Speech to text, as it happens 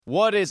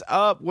What is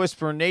up,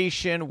 Whisper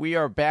Nation? We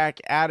are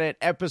back at it.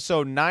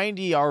 Episode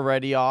 90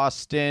 already,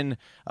 Austin,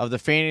 of the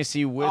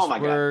Fantasy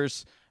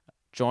Whispers.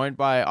 Joined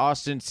by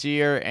Austin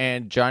Sear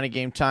and Johnny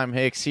Game Time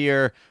Hicks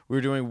here.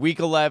 We're doing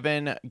Week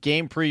 11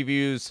 game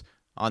previews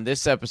on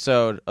this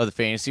episode of the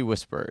Fantasy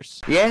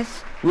Whispers.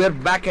 Yes, we're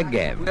back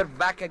again.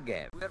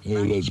 Hey,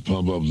 let's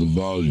pump up the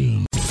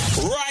volume.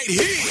 Right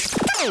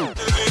here.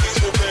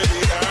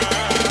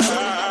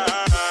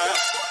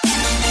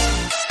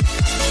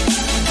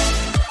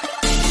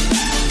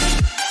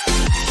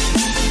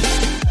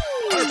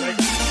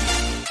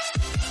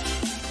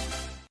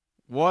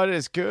 What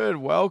is good?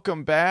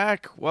 Welcome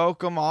back.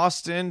 Welcome,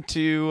 Austin,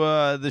 to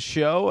the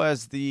show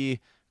as the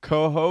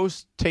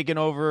co-host, taking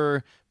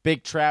over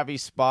Big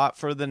Travy's spot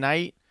for the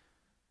night.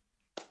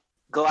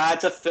 Glad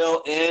to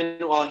fill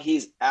in while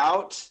he's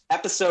out.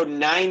 Episode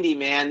 90,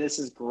 man. This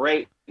is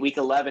great. Week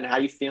 11. How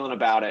you feeling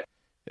about it?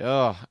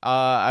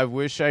 I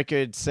wish I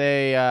could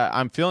say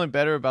I'm feeling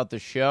better about the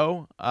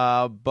show,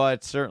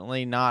 but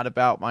certainly not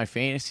about my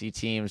fantasy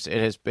teams.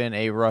 It has been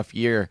a rough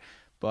year,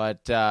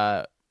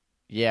 but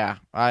yeah,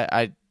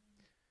 I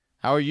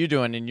how are you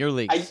doing in your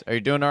leagues? Are you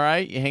doing all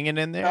right? You hanging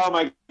in there? Oh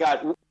my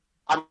God,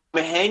 I'm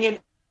hanging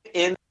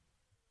in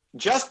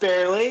just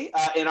barely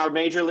in our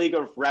major league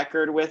of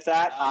record with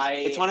that.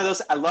 It's one of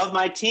those. I love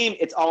my team.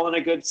 It's all in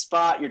a good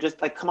spot. You're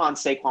just like, come on,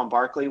 Saquon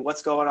Barkley,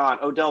 what's going on?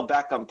 Odell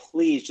Beckham,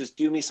 please just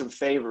do me some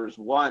favors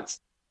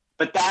once.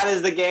 But that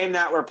is the game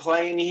that we're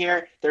playing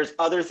here. There's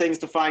other things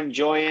to find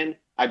joy in.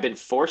 I've been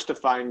forced to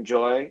find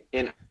joy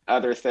in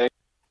other things.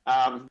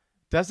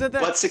 Doesn't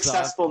that but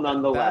successful suck?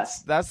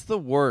 Nonetheless. That's the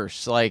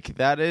worst. Like,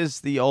 that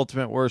is the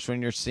ultimate worst,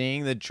 when you're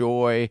seeing the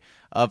joy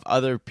of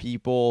other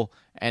people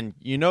and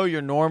you know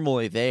you're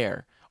normally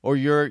there, or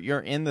you're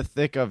in the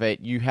thick of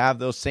it. You have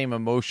those same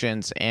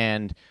emotions,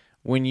 and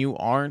when you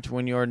aren't,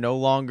 when you're no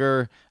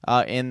longer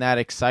in that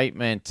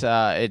excitement,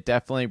 it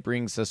definitely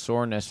brings a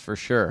soreness for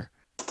sure.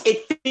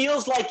 It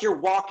feels like you're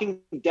walking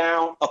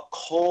down a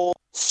cold,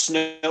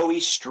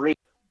 snowy street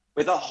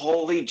with a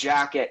holy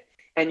jacket,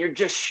 and you're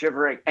just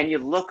shivering, and you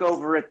look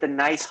over at the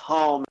nice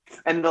home,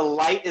 and the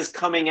light is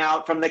coming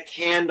out from the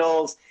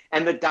candles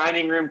and the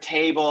dining room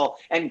table,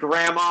 and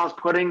grandma's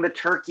putting the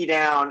turkey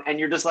down, and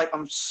you're just like,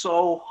 I'm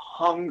so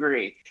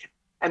hungry.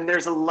 And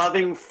there's a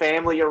loving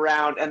family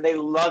around, and they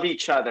love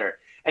each other.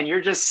 And you're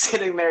just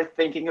sitting there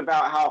thinking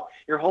about how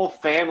your whole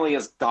family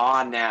is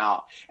gone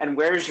now, and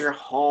where's your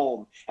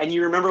home? And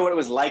you remember what it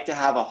was like to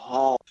have a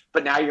home,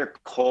 but now you're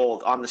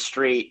cold on the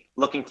street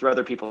looking through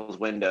other people's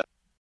windows.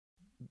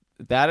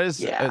 That is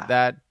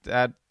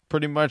that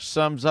pretty much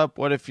sums up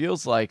what it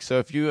feels like. So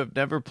if you have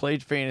never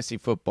played fantasy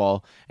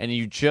football and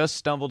you just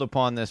stumbled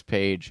upon this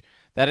page,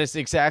 that is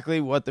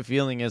exactly what the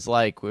feeling is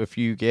like if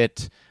you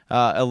get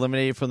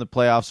eliminated from the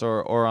playoffs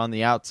or on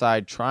the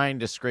outside trying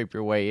to scrape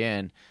your way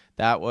in.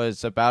 That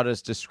was about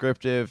as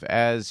descriptive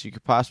as you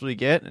could possibly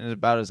get, and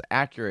about as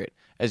accurate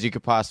as you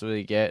could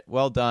possibly get.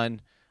 Well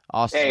done,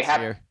 Austin. Hey,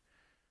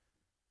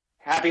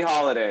 happy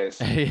holidays.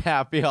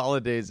 Happy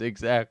holidays,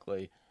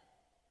 exactly.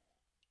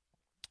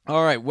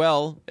 All right,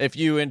 well, if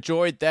you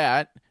enjoyed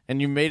that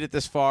and you made it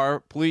this far,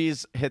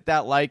 please hit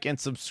that like and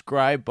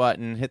subscribe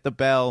button. Hit the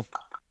bell.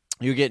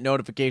 You get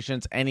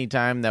notifications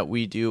anytime that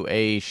we do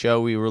a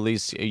show. We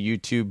release a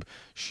YouTube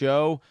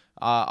show.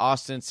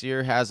 Austin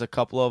Sear has a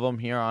couple of them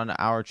here on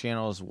our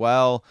channel as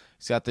well.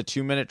 He's got the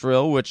 2-minute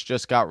drill, which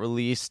just got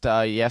released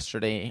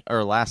yesterday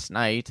or last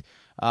night,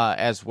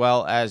 as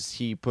well as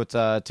he puts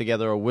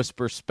together a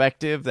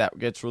Whisperspective that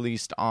gets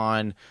released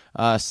on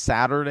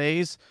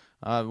Saturdays.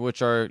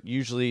 Which are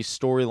usually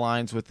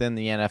storylines within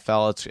the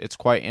NFL. It's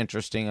quite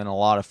interesting and a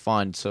lot of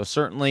fun. So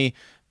certainly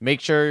make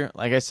sure,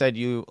 like I said,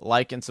 you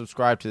like and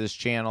subscribe to this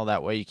channel.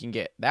 That way you can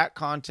get that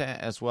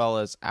content as well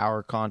as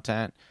our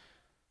content.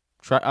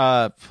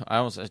 I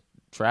almost said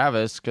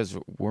Travis because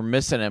we're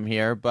missing him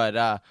here, but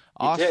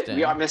Austin.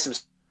 We are missing.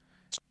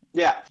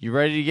 Yeah. You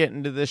ready to get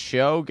into this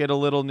show? Get a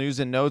little news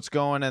and notes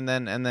going, and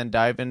then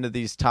dive into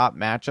these top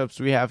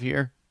matchups we have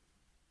here?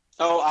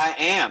 Oh, I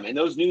am. And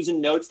those news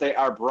and notes, they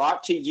are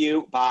brought to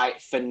you by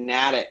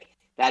Fanatic.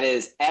 That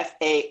is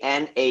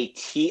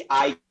FANATIQ,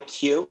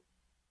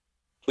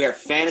 where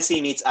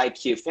fantasy meets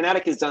IQ.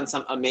 Fanatic has done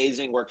some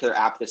amazing work to their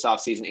app this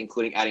offseason,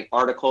 including adding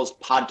articles,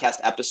 podcast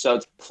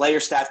episodes, player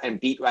stats, and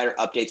beat writer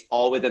updates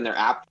all within their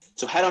app.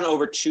 So head on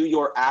over to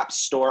your app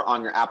store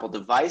on your Apple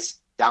device.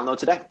 Download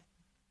today.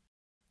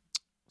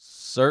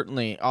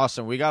 Certainly.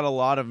 Awesome. We got a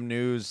lot of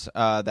news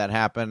that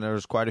happened. There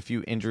was quite a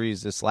few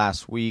injuries this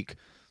last week.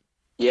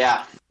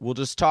 Yeah. We'll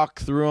just talk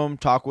through them,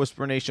 talk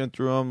Whisper Nation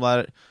through them, let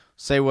it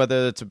say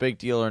whether it's a big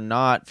deal or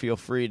not. Feel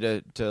free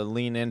to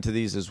lean into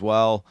these as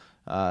well.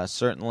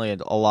 Certainly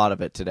a lot of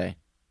it today.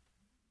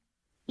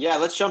 Yeah,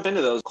 let's jump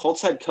into those.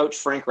 Colts head coach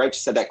Frank Reich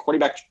said that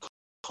quarterback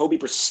Jacoby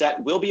Brissett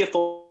will be a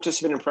full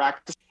participant in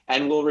practice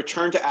and will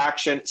return to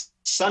action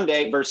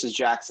Sunday versus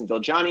Jacksonville.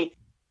 Johnny,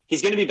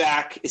 he's going to be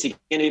back. Is he going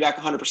to be back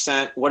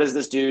 100%? What does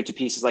this do to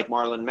pieces like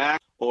Marlon Mack?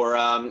 Or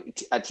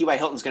T.Y.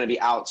 Hilton's going to be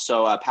out,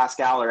 so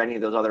Pascal or any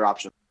of those other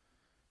options?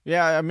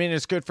 Yeah, I mean,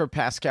 it's good for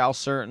Pascal,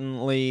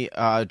 certainly.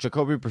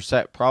 Jacoby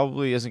Brissett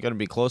probably isn't going to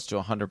be close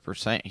to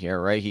 100% here,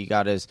 right? He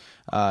got his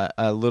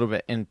a little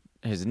bit in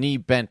his knee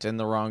bent in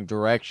the wrong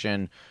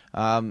direction.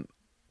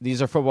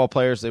 These are football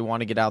players. They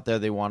want to get out there.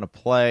 They want to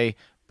play.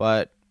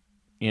 But,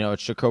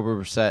 it's Jacoby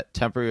Brissett.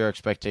 Temper your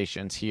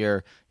expectations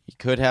here. He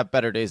could have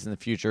better days in the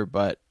future,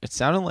 but it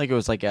sounded like it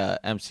was like a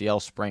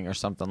MCL sprain or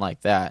something like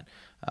that.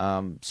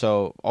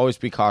 So always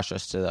be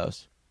cautious to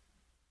those.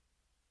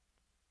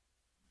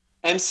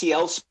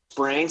 MCL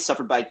sprain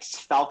suffered by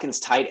Falcons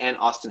tight end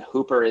Austin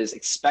Hooper is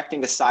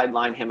expecting to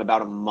sideline him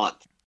about a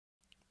month.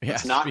 Yeah,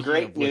 it's not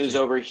great news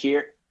over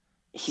here.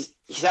 He's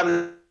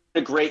having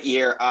a great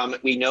year.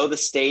 We know the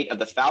state of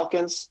the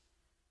Falcons.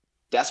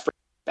 Desperate,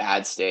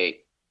 bad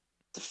state.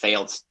 It's a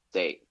failed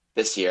state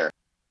this year.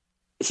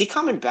 Is he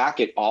coming back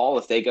at all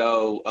if they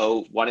go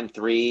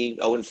 1-3,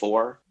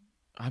 0-4?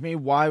 I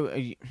mean,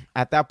 why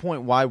at that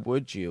point? Why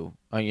would you?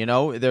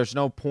 There's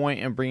no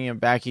point in bringing him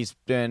back. He's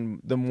been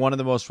one of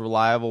the most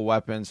reliable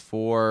weapons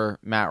for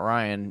Matt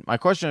Ryan. My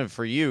question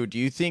for you: do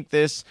you think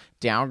this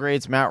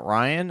downgrades Matt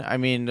Ryan? I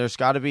mean, there's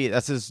got to be.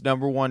 That's his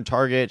number one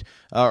target,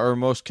 or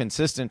most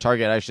consistent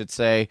target, I should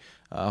say.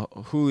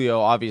 Julio,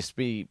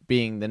 obviously,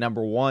 being the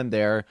number one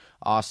there,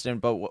 Austin.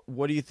 But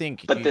what do you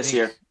think? But this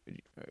year,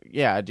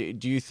 yeah.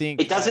 Do you think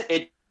it doesn't?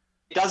 It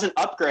doesn't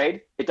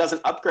upgrade. It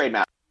doesn't upgrade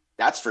Matt.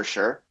 That's for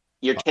sure.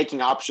 You're taking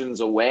options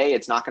away.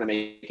 It's not going to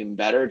make him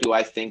better. Do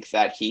I think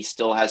that he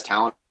still has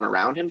talent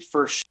around him?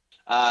 For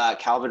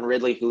Calvin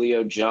Ridley,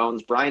 Julio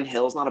Jones, Brian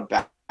Hill's not a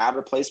bad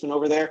replacement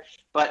over there.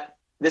 But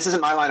this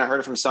isn't my line. I heard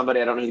it from somebody.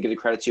 I don't know who to give the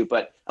credit to,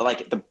 but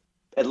the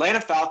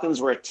Atlanta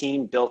Falcons were a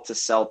team built to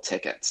sell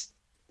tickets.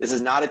 This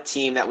is not a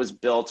team that was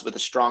built with a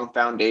strong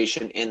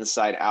foundation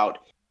inside out.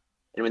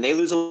 And when they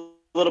lose a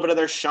little bit of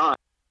their shine,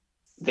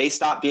 they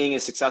stop being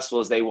as successful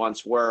as they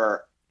once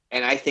were.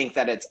 And I think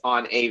that it's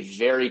on a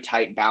very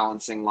tight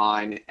balancing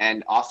line.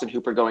 And Austin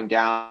Hooper going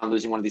down,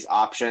 losing one of these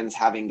options,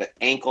 having the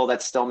ankle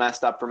that's still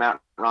messed up for Matt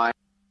Ryan.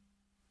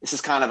 This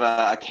is kind of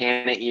a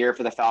candidate year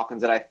for the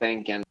Falcons, that I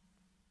think. And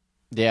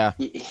yeah,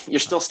 you're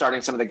still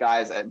starting some of the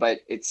guys, but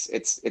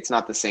it's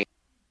not the same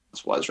as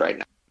it was right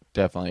now.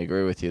 Definitely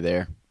agree with you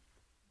there.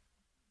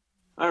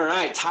 All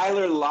right,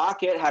 Tyler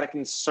Lockett had a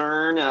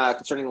concern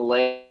concerning the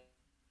leg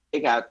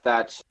at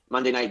that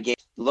Monday night game.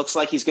 Looks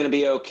like he's going to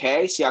be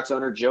okay. Seahawks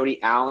owner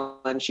Jody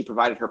Allen, she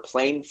provided her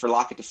plane for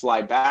Lockett to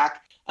fly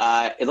back.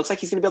 It looks like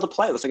he's going to be able to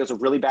play. It looks like it was a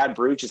really bad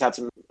bruise. He's had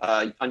some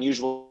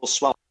unusual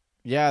swelling.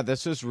 Yeah,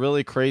 this is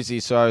really crazy.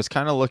 So I was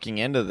kind of looking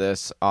into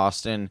this,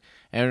 Austin,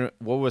 and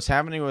what was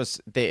happening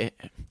was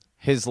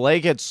his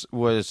leg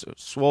was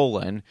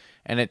swollen,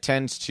 and it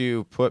tends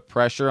to put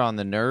pressure on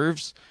the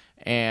nerves.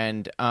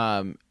 And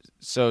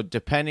so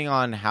depending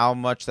on how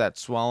much that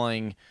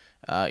swelling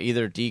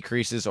either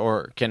decreases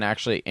or can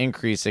actually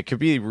increase, it could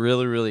be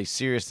really, really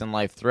serious and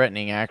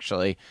life-threatening,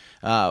 actually,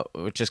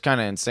 which is kind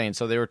of insane.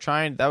 So they were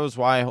trying, that was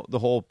why the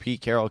whole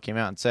Pete Carroll came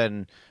out and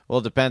said, well,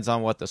 it depends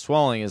on what the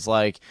swelling is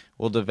like,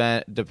 will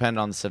depend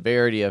on the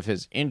severity of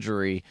his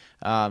injury.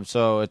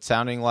 So it's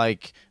sounding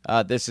like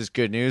this is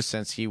good news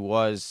since he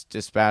was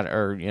dispatched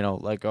or,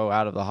 let go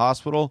out of the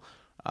hospital.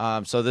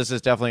 So this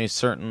is definitely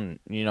certain,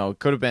 it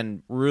could have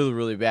been really,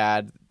 really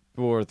bad.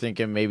 People were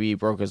thinking maybe he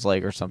broke his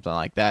leg or something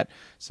like that.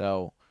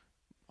 So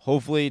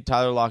hopefully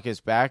Tyler Lockett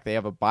is back. They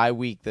have a bye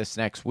week this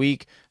next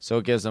week, so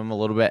it gives them a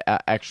little bit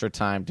extra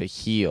time to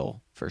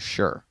heal for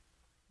sure.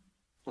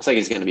 Looks like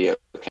he's going to be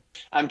okay.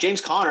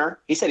 James Conner,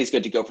 he said he's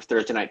good to go for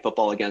Thursday Night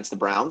Football against the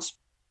Browns.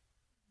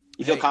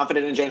 You feel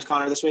confident in James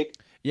Conner this week?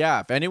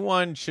 Yeah, if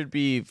anyone should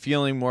be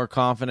feeling more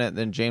confident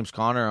than James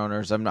Conner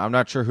owners, I'm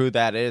not sure who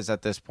that is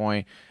at this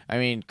point. I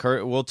mean,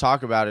 we'll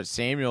talk about it.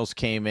 Samuels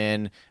came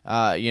in,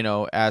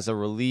 as a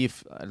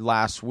relief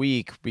last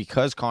week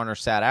because Conner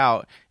sat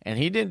out, and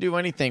he didn't do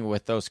anything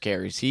with those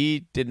carries.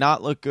 He did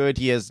not look good.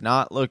 He has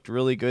not looked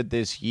really good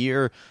this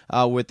year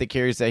with the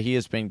carries that he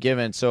has been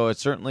given. So it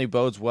certainly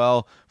bodes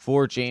well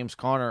for James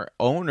Conner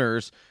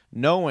owners,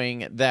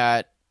 knowing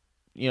that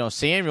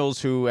Samuels,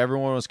 who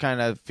everyone was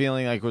kind of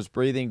feeling like was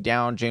breathing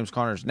down James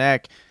Conner's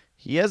neck,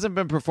 he hasn't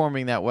been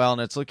performing that well,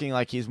 and it's looking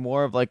like he's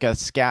more of like a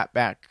scat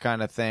back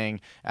kind of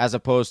thing as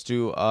opposed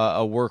to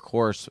a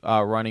workhorse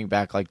running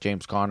back like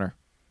James Conner.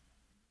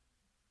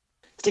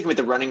 Sticking with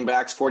the running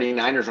backs,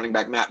 49ers running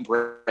back Matt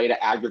Breida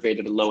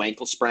aggravated a low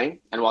ankle sprain,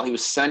 and while he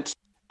was sent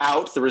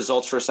out, the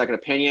results for a second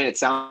opinion, it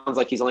sounds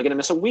like he's only going to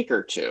miss a week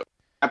or two.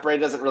 Matt Breida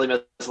doesn't really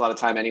miss a lot of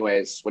time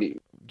anyways.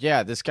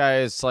 Yeah, this guy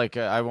is like,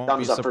 I won't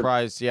be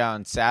surprised.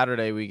 On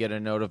Saturday we get a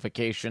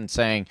notification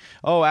saying,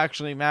 oh,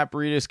 actually, Matt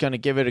Breida is going to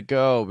give it a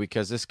go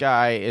because this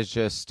guy is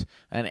just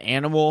an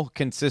animal,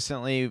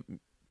 consistently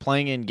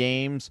playing in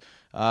games,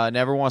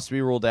 never wants to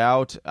be ruled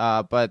out.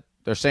 But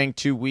they're saying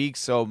 2 weeks,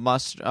 so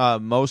Raheem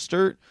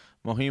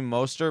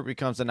Mostert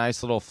becomes a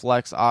nice little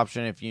flex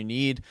option if you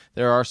need.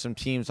 There are some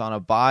teams on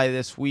a bye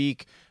this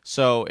week,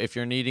 so if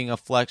you're needing a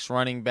flex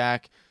running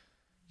back,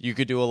 you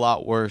could do a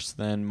lot worse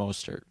than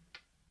Mostert.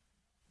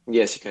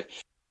 Yes, you could.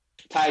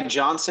 Ty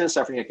Johnson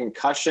suffering a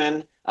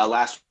concussion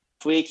last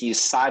week. He's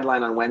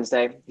sidelined on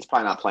Wednesday. He's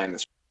probably not playing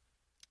this.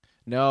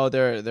 No,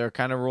 they're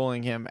kind of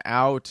ruling him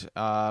out,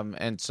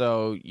 and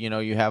so you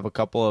have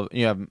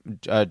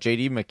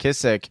J.D.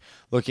 McKissick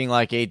looking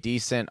like a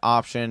decent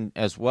option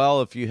as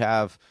well. If you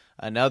have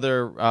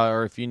another,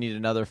 or if you need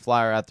another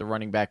flyer at the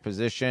running back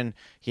position,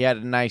 he had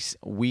a nice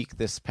week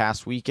this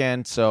past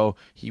weekend, so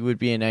he would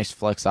be a nice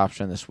flex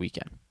option this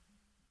weekend.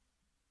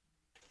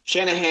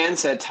 Shanahan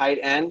said tight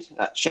end.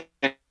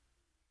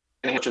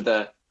 Shanahan to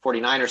the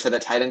 49ers said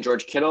that tight end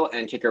George Kittle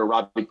and kicker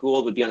Robbie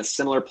Gould would be on a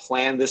similar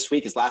plan this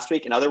week as last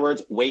week. In other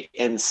words, wait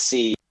and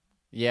see.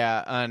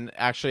 Yeah, and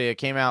actually it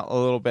came out a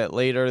little bit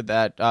later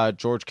that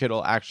George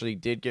Kittle actually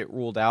did get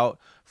ruled out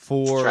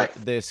for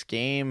this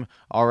game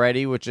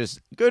already, which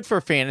is good for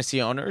fantasy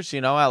owners.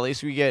 At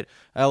least we get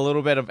a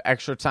little bit of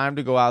extra time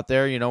to go out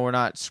there. We're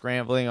not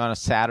scrambling on a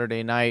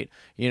Saturday night,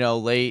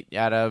 late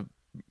at a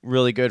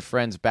really good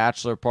friend's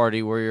bachelor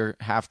party where you're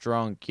half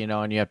drunk,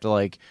 and you have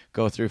to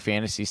go through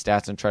fantasy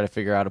stats and try to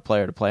figure out a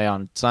player to play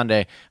on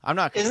Sunday.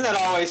 Isn't that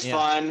always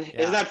fun?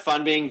 Yeah. Isn't that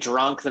fun being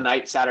drunk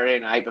the Saturday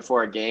night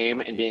before a game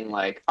and being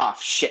like, oh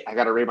shit, I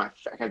gotta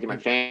do my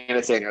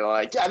fantasy, and you're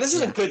like, yeah, this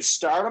is a good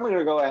start. I'm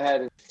gonna go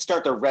ahead and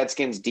start the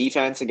Redskins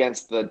defense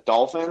against the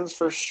Dolphins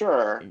for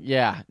sure.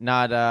 Yeah,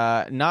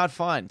 not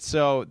fun.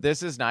 So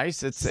this is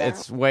nice.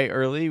 It's way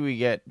early. We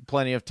get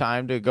plenty of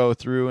time to go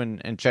through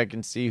and check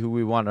and see who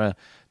we want to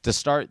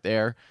start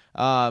there.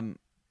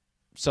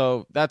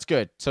 So that's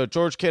good. So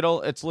George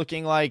Kittle, it's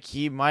looking like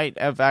he might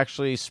have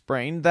actually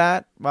sprained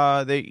that.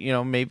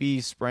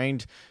 Maybe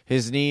sprained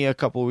his knee a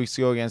couple of weeks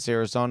ago against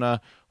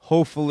Arizona.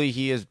 Hopefully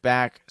he is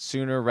back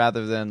sooner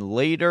rather than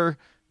later.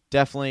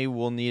 Definitely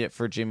will need it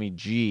for Jimmy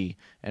G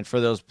and for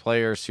those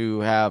players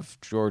who have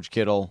George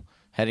Kittle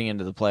heading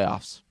into the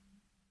playoffs.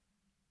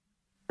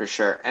 For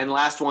sure. And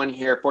last one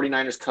here,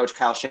 49ers coach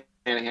Kyle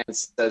Shanahan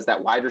says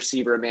that wide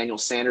receiver Emmanuel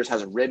Sanders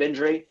has a rib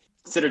injury.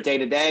 Consider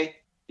day-to-day,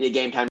 be a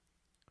game time.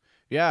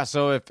 Yeah,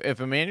 so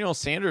if Emmanuel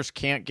Sanders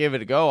can't give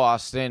it a go,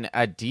 Austin,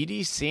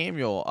 Debo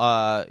Samuel,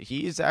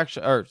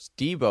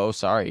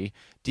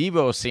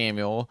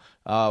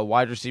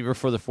 wide receiver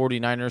for the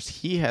 49ers,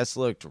 he has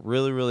looked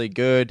really, really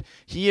good.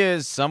 He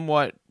is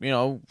somewhat,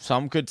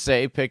 some could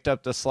say, picked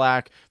up the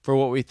slack for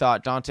what we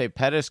thought Dante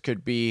Pettis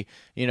could be.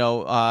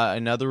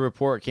 Another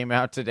report came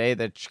out today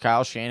that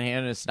Kyle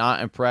Shanahan is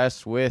not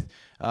impressed with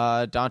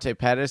Dante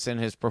Pettis and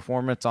his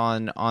performance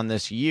on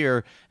this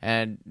year.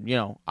 And,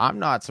 I'm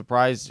not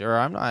surprised, or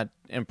I'm not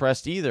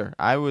impressed either.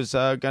 I was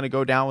going to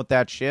go down with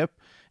that ship.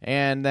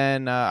 And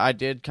then I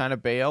did kind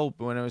of bail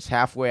when it was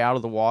halfway out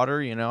of the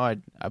water.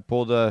 I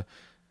pulled a,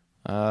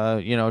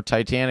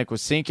 Titanic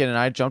was sinking, and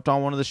I jumped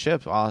on one of the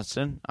ships,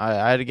 Austin. I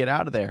had to get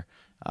out of there.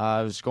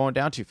 I was going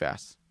down too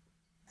fast.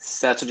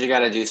 That's what you got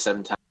to do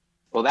sometimes.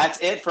 Well,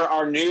 that's it for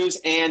our news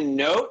and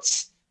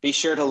notes. Be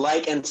sure to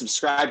like and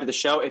subscribe to the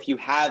show if you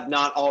have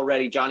not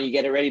already. Johnny, you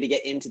get ready to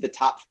get into the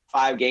top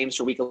 5 games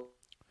for week 11?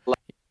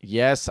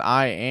 Yes,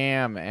 I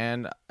am.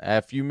 And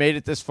if you made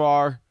it this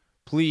far,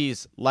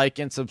 please like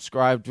and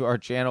subscribe to our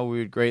channel. We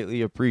would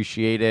greatly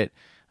appreciate it.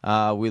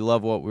 We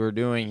love what we're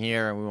doing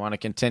here, and we want to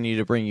continue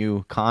to bring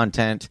you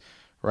content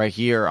right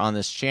here on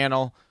this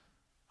channel.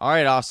 All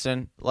right,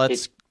 Austin,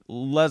 let's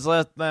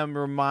let them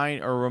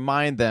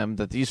remind them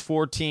that these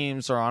 4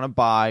 teams are on a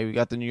bye. We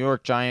got the New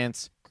York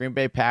Giants, Green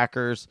Bay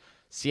Packers,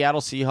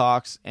 Seattle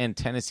Seahawks, and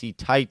Tennessee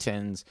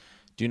Titans.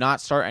 Do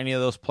not start any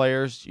of those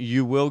players.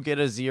 You will get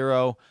a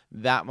 0.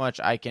 That much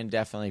I can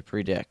definitely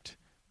predict.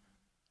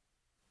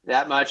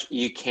 That much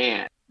you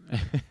can.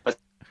 But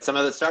some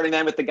of the starting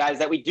then with the guys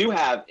that we do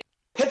have: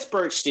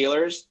 Pittsburgh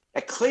Steelers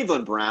at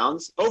Cleveland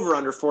Browns, over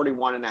under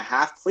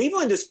 41.5.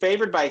 Cleveland is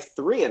favored by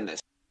 3 in this.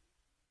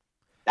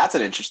 That's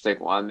an interesting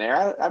one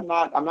there. I'm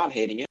not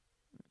hating it.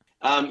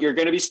 You're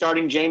going to be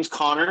starting James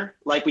Conner,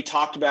 like we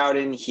talked about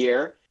in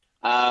here.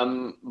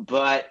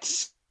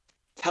 But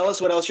tell us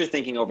what else you're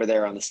thinking over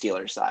there on the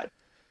Steelers side.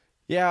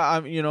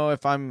 Yeah,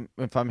 if I'm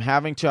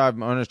having to, I'm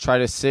going to try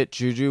to sit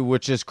Juju,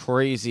 which is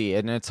crazy,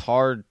 and it's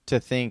hard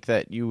to think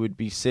that you would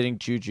be sitting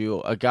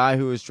Juju, a guy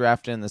who was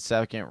drafted in the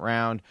 2nd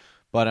round,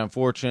 but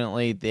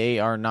unfortunately they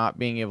are not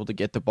being able to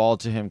get the ball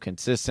to him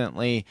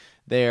consistently.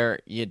 There,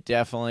 you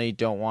definitely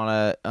don't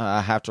want to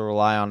have to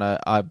rely on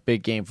a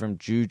big game from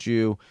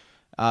Juju.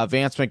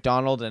 Vance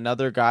McDonald,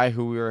 another guy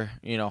who we were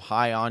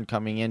high on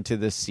coming into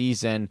this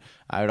season,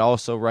 I would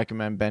also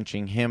recommend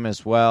benching him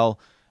as well.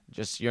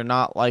 Just you're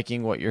not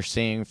liking what you're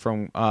seeing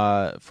from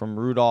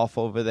Rudolph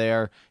over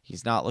there.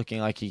 He's not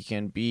looking like he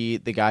can be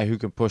the guy who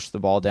can push the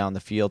ball down the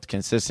field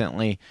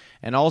consistently.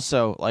 And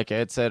also, like I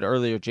had said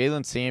earlier,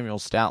 Jaylen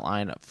Samuel's stat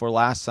line for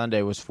last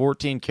Sunday was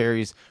 14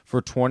 carries for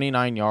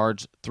 29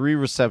 yards, 3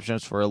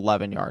 receptions for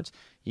 11 yards.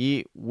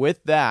 He,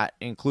 with that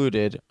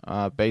included,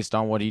 based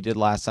on what he did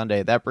last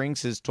Sunday, that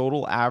brings his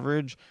total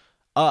average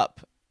up.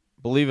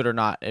 Believe it or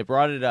not, it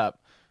brought it up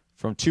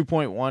from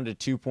 2.1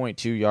 to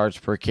 2.2 yards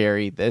per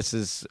carry. This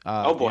is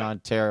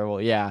beyond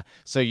terrible. Yeah,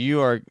 so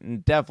you are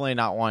definitely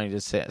not wanting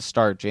to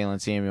start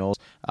Jaylen Samuels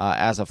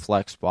as a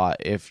flex spot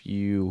if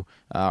you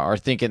are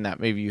thinking that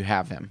maybe you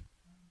have him.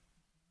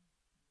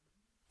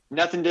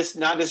 Not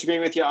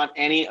disagreeing with you on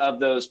any of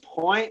those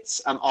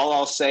points. All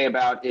I'll say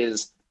about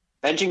is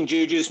benching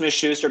Juju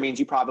Smith-Schuster means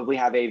you probably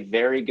have a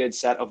very good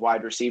set of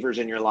wide receivers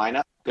in your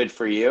lineup. Good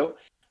for you.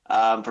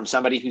 From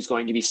somebody who's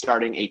going to be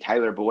starting a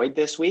Tyler Boyd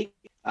this week,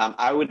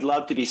 I would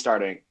love to be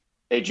starting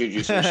a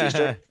Juju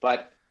Smith-Schuster,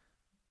 but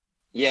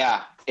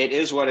yeah, it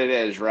is what it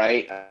is,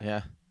 right?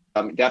 Yeah.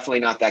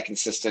 Definitely not that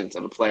consistent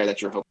of a player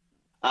that you're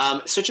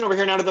hoping. Switching over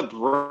here now to the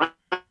Browns.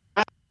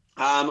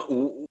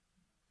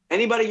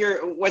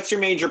 What's your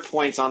major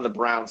points on the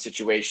Browns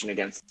situation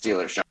against the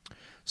Steelers?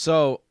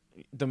 So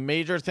the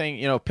major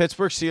thing,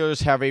 Pittsburgh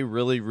Steelers have a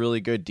really,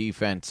 really good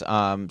defense.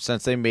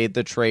 Since they made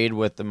the trade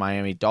with the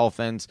Miami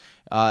Dolphins,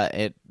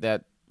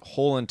 that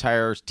whole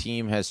entire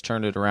team has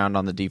turned it around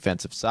on the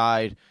defensive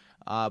side.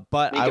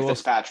 But Minka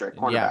Fitzpatrick,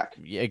 cornerback.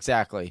 Yeah,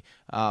 exactly.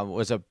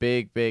 Was a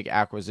big, big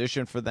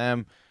acquisition for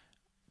them.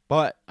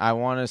 But I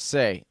want to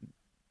say,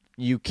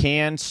 you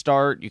can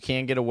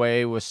get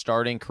away with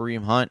starting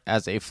Kareem Hunt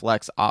as a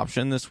flex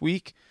option this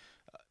week.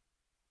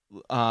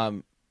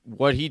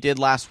 What he did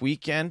last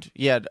weekend,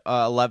 he had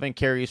 11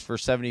 carries for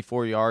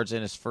 74 yards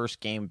in his first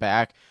game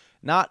back.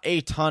 Not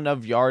a ton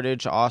of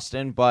yardage,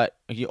 Austin, but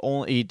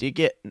he did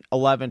get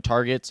 11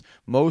 targets.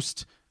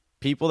 Most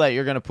people that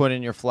you're going to put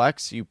in your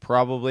flex, you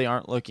probably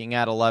aren't looking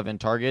at 11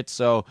 targets,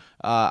 so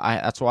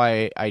that's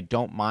why I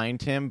don't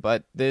mind him.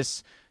 But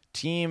this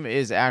team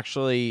is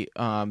actually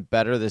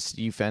better. This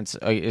defense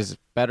is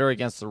better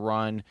against the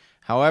run.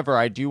 However,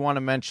 I do want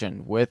to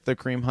mention with the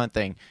Kareem Hunt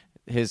thing,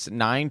 his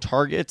 9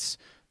 targets,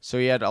 so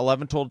he had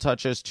 11 total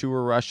touches, 2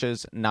 were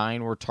rushes,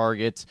 9 were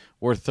targets,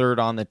 were third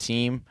on the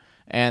team.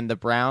 And the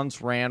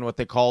Browns ran what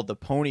they called the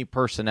pony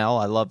personnel.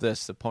 I love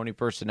this, the pony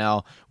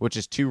personnel, which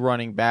is 2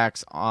 running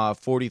backs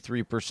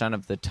 43%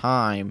 of the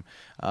time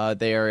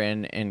they are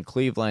in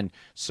Cleveland.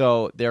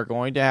 So they're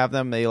going to have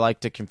them. They like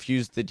to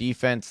confuse the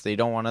defense. They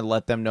don't want to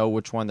let them know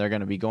which one they're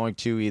going to be going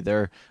to,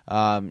 either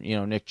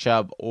Nick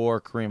Chubb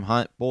or Kareem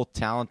Hunt, both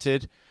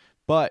talented.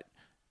 But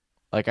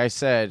like I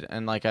said,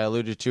 and like I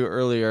alluded to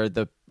earlier,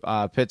 the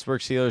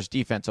Pittsburgh Steelers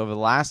defense over the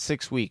last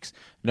 6 weeks,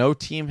 no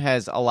team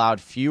has allowed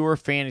fewer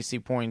fantasy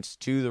points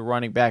to the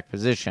running back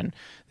position.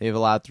 They've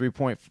allowed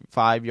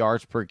 3.5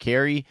 yards per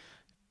carry.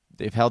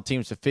 They've held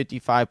teams to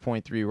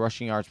 55.3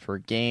 rushing yards per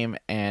game,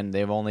 and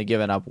they've only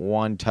given up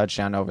 1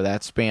 touchdown over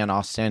that span,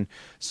 Austin.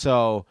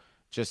 So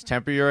just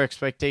temper your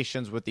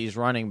expectations with these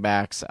running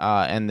backs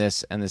and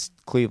this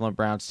Cleveland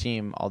Browns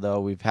team, although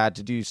we've had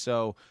to do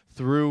so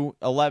through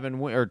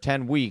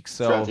 10 weeks.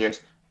 So.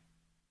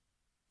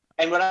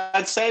 And what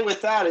I'd say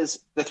with that is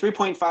the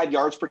 3.5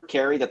 yards per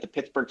carry that the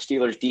Pittsburgh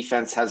Steelers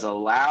defense has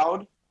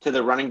allowed to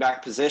the running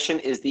back position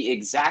is the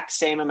exact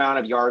same amount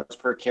of yards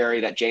per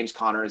carry that James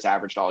Conner has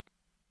averaged all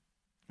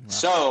year. Wow.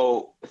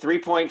 So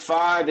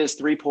 3.5 is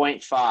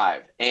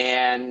 3.5.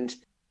 And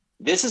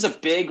this is a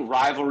big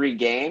rivalry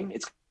game.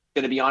 It's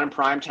going to be on in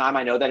prime time.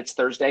 I know that it's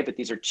Thursday, but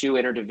these are 2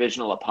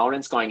 interdivisional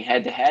opponents going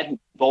head-to-head who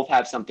both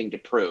have something to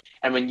prove.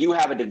 And when you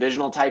have a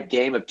divisional type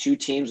game of 2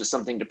 teams with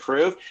something to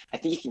prove, I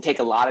think you can take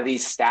a lot of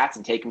these stats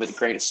and take them with a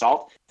grain of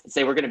salt and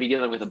say we're going to be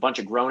dealing with a bunch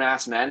of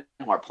grown-ass men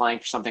who are playing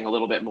for something a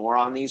little bit more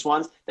on these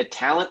ones. The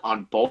talent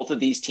on both of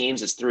these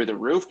teams is through the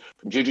roof,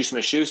 from Juju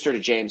Smith-Schuster to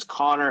James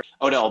Conner,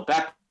 Odell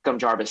Beckham,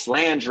 Jarvis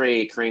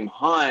Landry, Kareem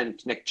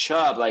Hunt, Nick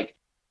Chubb. Like,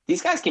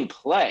 these guys can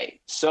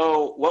play.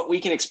 So what we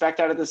can expect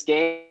out of this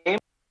game,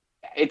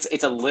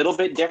 it's a little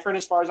bit different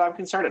as far as I'm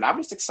concerned, and I'm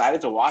just excited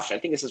to watch it. I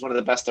think this is one of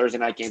the best Thursday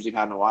night games we've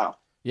had in a while.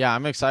 Yeah,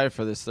 I'm excited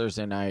for this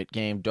Thursday night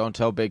game. Don't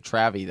tell Big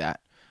Travie that.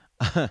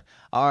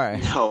 All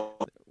right. No.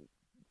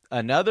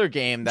 Another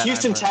game that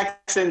Houston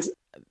Texans.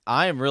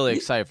 I am really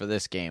excited for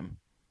this game.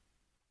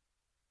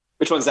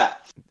 Which one's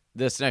that?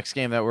 This next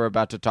game that we're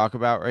about to talk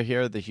about right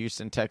here, the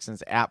Houston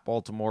Texans at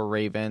Baltimore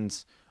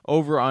Ravens.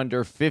 Over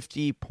under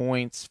 50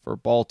 points for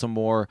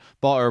Baltimore.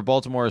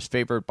 Baltimore is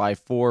favored by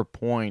 4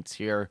 points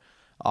here.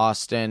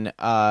 Austin,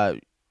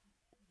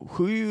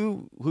 who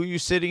you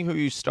sitting? Who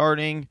you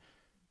starting?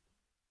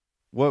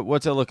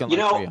 What's it looking like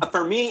for you?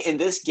 For me in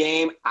this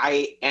game,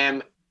 I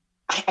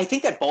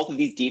think that both of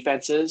these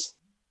defenses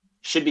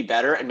should be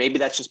better, and maybe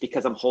that's just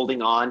because I'm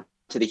holding on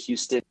to the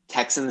Houston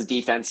Texans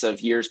defense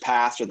of years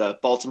past or the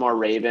Baltimore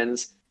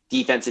Ravens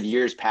defense of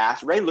years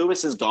past. Ray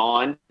Lewis is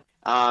gone.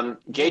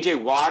 J.J.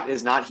 Watt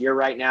is not here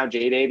right now.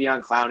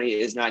 Jadeveon Clowney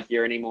is not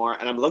here anymore,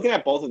 and I'm looking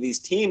at both of these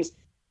teams,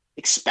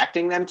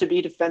 expecting them to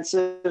be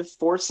defensive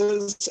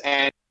forces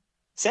and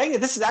saying that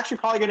this is actually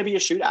probably going to be a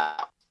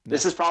shootout.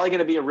 This is probably going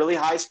to be a really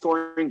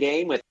high-scoring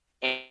game with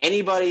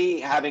anybody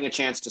having a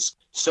chance to.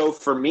 So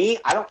for me,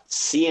 I don't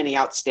see any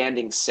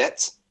outstanding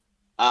sits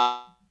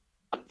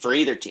for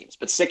either teams.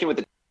 But sticking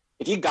with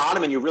if you got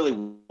them and you really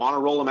want to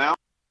roll them out,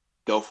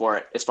 go for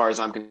it. As far as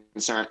I'm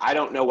concerned, I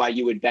don't know why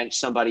you would bench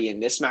somebody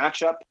in this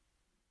matchup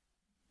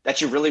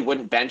that you really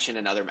wouldn't bench in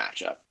another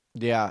matchup.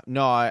 Yeah,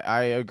 no,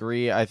 I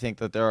agree. I think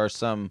that there are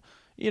some,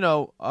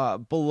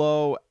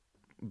 below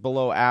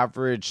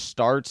average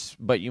starts,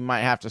 but you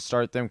might have to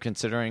start them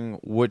considering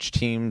which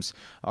teams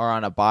are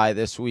on a bye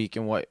this week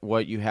and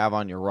what you have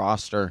on your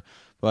roster.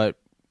 But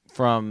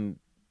from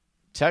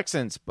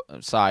Texans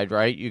side,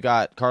 right? You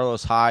got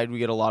Carlos Hyde. We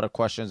get a lot of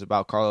questions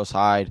about Carlos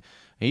Hyde.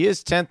 He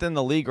is 10th in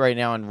the league right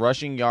now in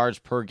rushing yards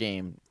per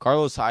game.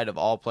 Carlos Hyde of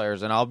all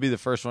players, and I'll be the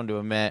first one to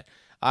admit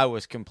I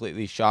was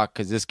completely shocked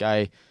because this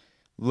guy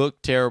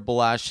looked terrible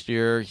last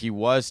year. He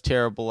was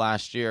terrible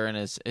last year, and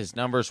his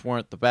numbers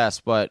weren't the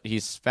best, but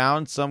he's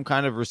found some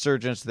kind of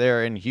resurgence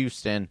there in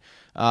Houston.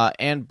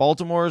 And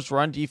Baltimore's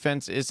run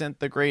defense isn't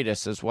the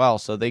greatest as well,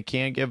 so they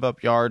can give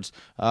up yards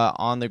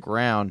on the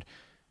ground.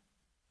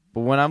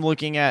 But when I'm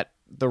looking at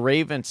the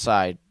Ravens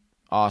side,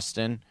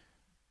 Austin,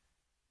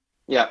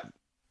 Yeah.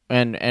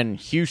 and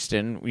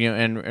Houston,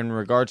 in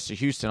regards to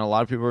Houston, a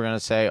lot of people are going to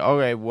say,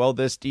 okay, well,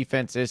 this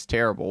defense is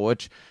terrible,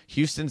 which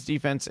Houston's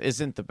defense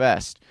isn't the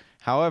best.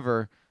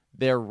 However,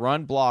 their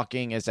run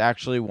blocking is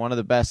actually one of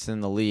the best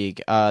in the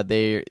league.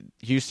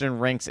 Houston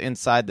ranks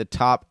inside the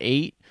top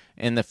 8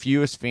 and the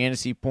fewest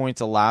fantasy points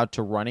allowed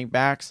to running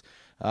backs,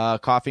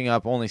 coughing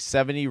up only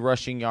 70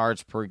 rushing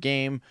yards per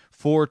game,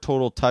 4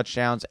 total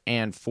touchdowns,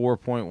 and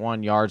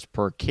 4.1 yards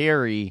per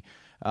carry.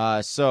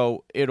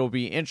 So it'll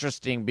be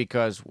interesting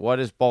because what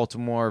is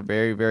Baltimore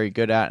very, very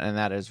good at, and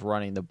that is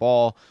running the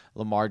ball.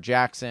 Lamar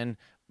Jackson,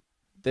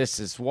 this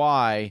is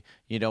why,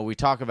 we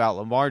talk about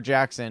Lamar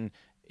Jackson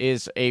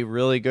is a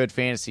really good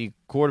fantasy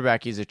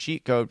quarterback. He's a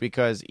cheat code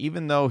because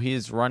even though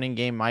his running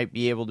game might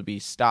be able to be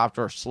stopped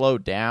or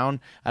slowed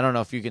down, I don't know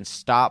if you can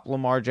stop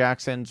Lamar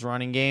Jackson's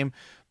running game,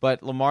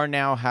 but Lamar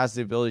now has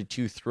the ability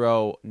to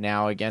throw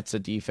now against a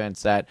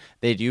defense that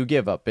they do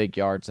give up big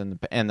yards in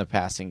the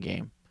passing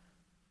game.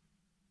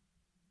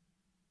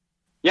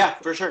 Yeah,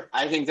 for sure.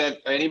 I think that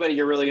anybody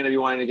you're really going to be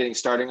wanting to getting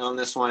starting on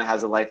this one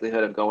has a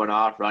likelihood of going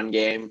off. Run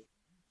game,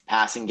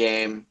 passing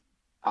game.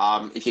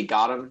 If you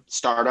got them,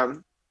 start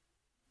them.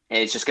 And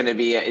it's just going to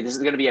be this is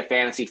going to be a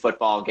fantasy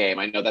football game.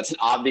 I know that's an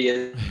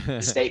obvious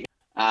statement.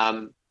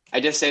 I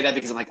just say that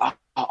because I'm like,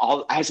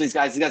 actually, these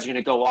guys are going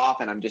to go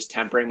off, and I'm just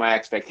tempering my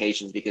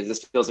expectations because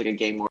this feels like a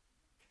game where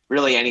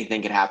really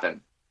anything could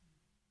happen.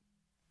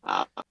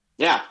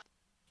 Yeah,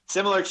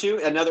 similar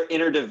to another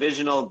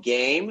interdivisional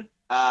game.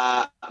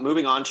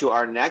 Moving on to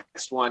our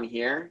next one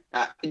here.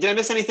 Did I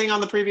miss anything on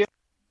the previous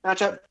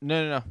matchup?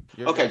 No.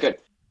 Okay, good.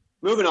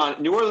 Moving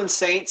on. New Orleans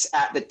Saints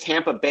at the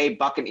Tampa Bay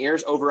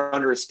Buccaneers.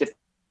 Over/under is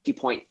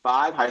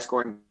 50.5. High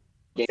scoring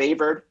game,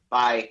 favored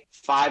by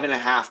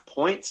 5.5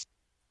 points.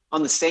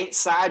 On the Saints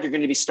side, you're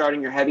going to be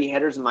starting your heavy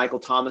hitters, Michael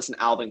Thomas and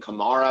Alvin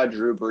Kamara,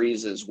 Drew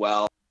Brees as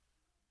well.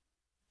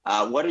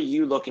 What are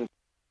you looking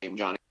for,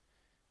 Johnny?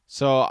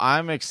 So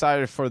I'm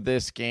excited for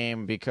this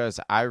game because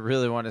I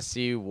really want to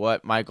see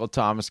what Michael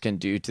Thomas can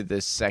do to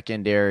this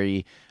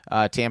secondary.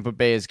 Tampa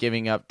Bay is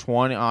giving up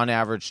on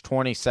average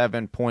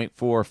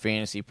 27.4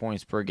 fantasy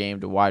points per game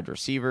to wide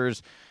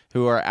receivers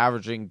who are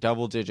averaging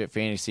double-digit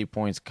fantasy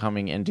points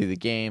coming into the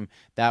game.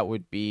 That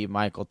would be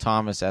Michael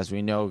Thomas, as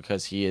we know,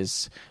 because he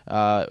is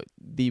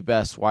the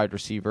best wide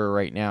receiver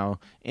right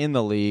now in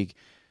the league.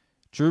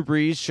 Drew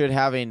Brees should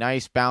have a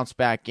nice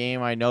bounce-back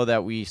game. I know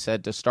that we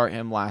said to start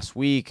him last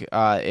week.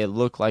 It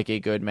looked like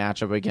a good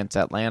matchup against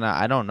Atlanta.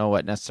 I don't know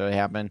what necessarily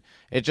happened.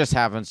 It just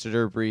happens to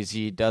Drew Brees.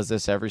 He does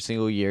this every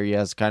single year. He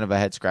has kind of a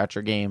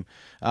head-scratcher game.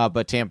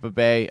 But Tampa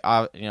Bay,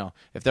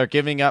 if they're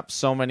giving up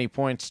so many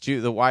points to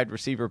the wide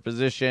receiver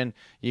position,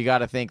 you got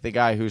to think the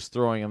guy who's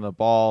throwing him the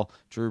ball,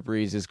 Drew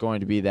Brees, is going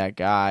to be that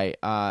guy.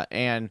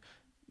 And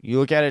you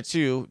look at it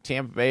too,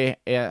 Tampa Bay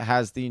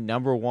has the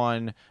number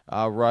one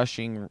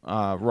rushing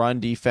run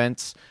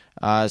defense.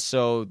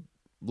 So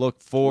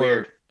look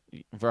for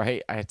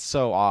right. It's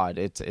so odd.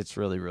 It's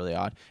really, really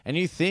odd. And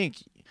you think,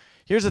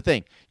 here's the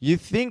thing, you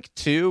think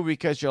too,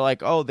 because you're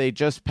like, oh, they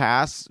just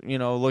pass,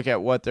 look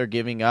at what they're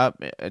giving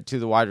up to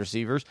the wide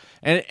receivers.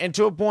 And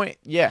to a point,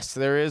 yes,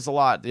 there is a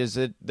lot. There's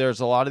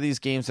a lot of these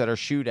games that are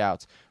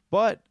shootouts,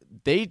 but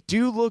they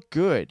do look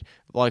good.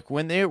 Like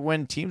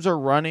when teams are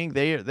running,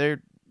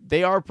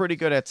 they are pretty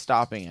good at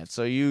stopping it.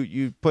 So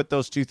you put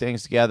those two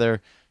things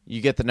together, you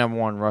get the number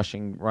one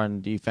rushing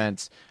run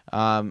defense.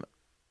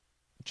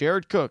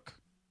 Jared Cook.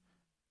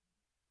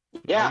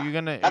 Yeah,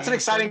 that's an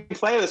exciting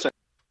play this one.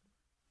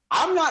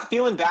 I'm not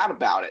feeling bad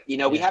about it.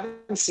 We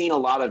haven't seen a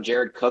lot of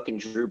Jared Cook and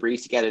Drew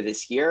Brees together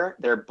this year.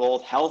 They're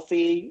both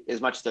healthy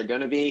as much as they're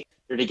going to be.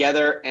 They're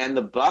together, and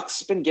the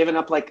Bucs been giving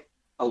up like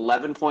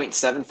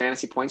 11.7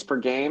 fantasy points per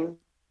game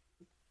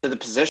to the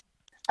position.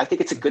 I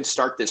think it's a good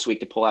start this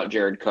week to pull out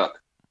Jared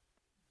Cook.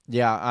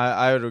 Yeah,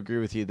 I would agree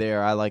with you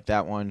there. I like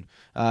that one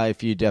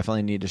if you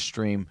definitely need to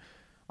stream.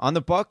 On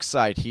the Bucs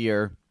side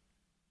here,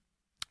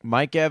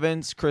 Mike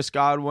Evans, Chris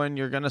Godwin,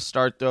 you're going to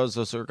start those.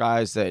 Those are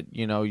guys that,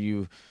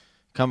 you've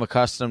come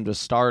accustomed to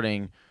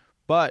starting.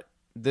 But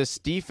this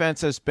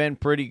defense has been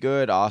pretty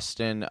good,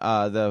 Austin.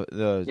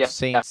 The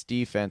Saints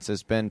defense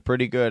has been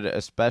pretty good,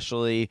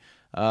 especially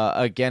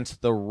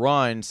against the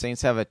run.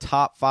 Saints have a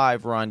top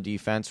 5 run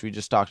defense. We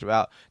just talked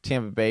about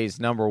Tampa Bay's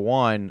number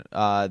 1.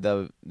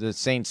 The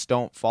Saints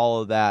don't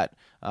follow that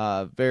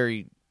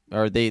very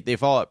or they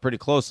follow it pretty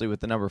closely with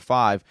the number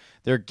 5.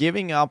 They're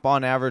giving up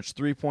on average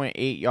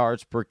 3.8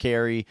 yards per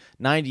carry,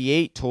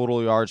 98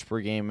 total yards per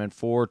game, and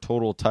 4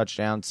 total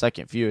touchdowns,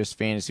 second fewest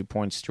fantasy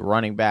points to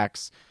running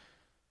backs.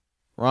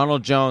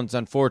 Ronald Jones,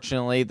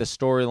 unfortunately, the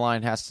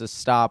storyline has to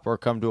stop or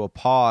come to a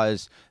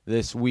pause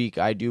this week,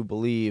 I do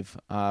believe,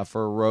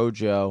 for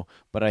Rojo.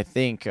 But I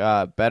think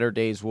better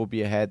days will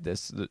be ahead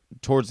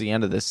towards the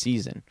end of this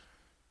season.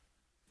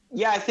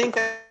 Yeah, I think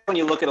that when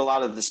you look at a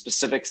lot of the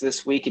specifics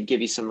this week, it'd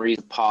give you some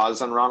reason to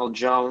pause on Ronald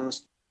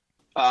Jones.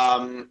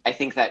 I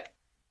think that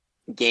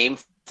game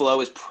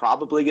flow is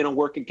probably going to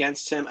work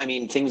against him. I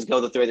mean, things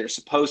go the way they're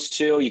supposed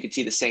to. You could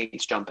see the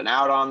Saints jumping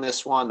out on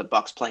this one, the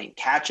Bucs playing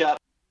catch-up.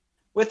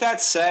 With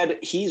that said,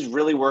 he's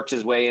really worked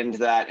his way into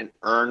that and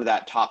earned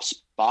that top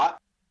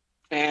spot.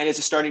 And it's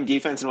a starting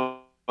defense in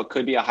what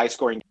could be a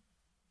high-scoring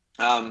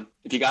game.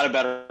 If you got a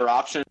better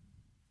option,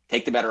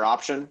 take the better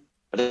option.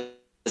 But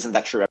isn't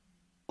that true?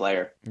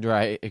 Player.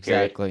 Right,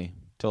 exactly.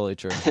 Totally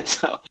true.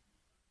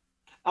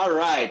 All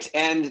right.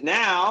 And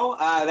now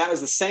that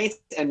was the Saints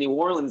and New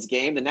Orleans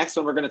game. The next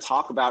one we're going to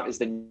talk about is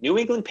the New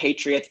England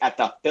Patriots at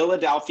the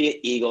Philadelphia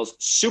Eagles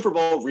Super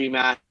Bowl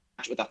rematch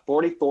with a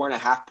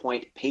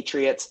 44.5-point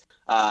Patriots.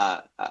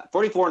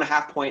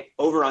 44.5-point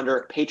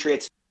over-under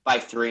Patriots by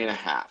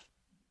 3.5.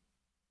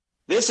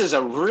 This is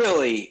a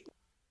really,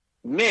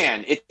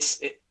 man,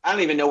 I don't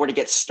even know where to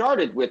get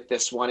started with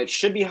this one. It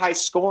should be high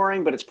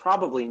scoring, but it's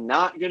probably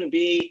not going to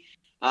be.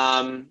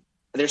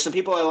 There's some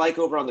people I like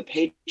over on the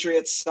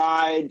Patriots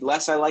side,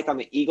 less I like on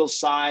the Eagles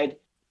side.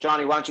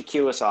 Johnny, why don't you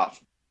cue us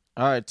off?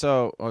 All right,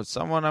 so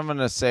someone I'm going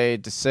to say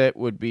to sit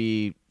would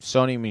be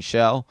Sony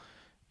Michel.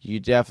 You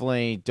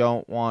definitely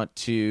don't want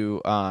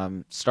to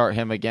start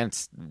him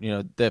against,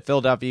 the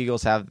Philadelphia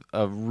Eagles have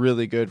a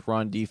really good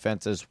run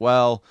defense as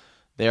well.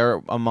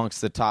 They're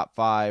amongst the top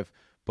 5.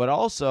 But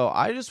also,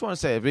 I just want to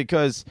say,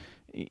 because,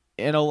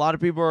 and a lot of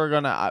people are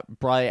going to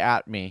probably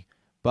at me,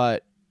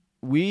 but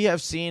we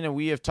have seen and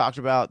we have talked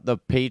about the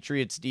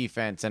Patriots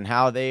defense and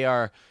how they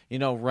are,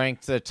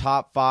 ranked the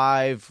top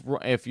 5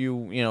 if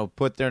you,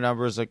 put their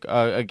numbers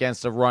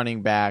against a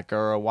running back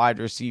or a wide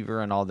receiver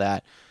and all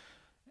that.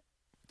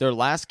 Their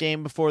last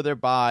game before their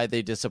bye,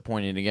 they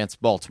disappointed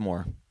against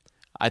Baltimore.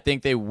 I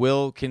think they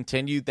will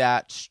continue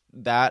that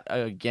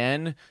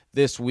again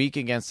this week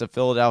against the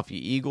Philadelphia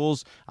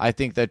Eagles. I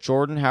think that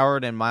Jordan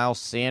Howard and Miles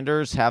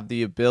Sanders have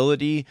the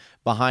ability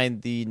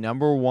behind the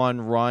number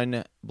 1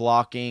 run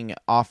blocking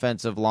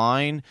offensive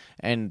line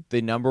and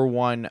the number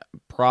 1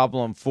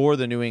 problem for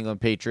the New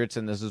England Patriots,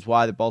 and this is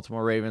why the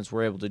Baltimore Ravens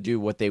were able to do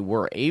what they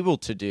were able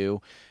to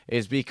do,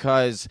 is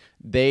because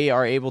they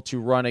are able to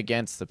run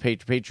against the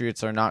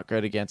Patriots are not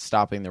good against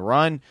stopping the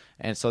run,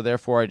 and so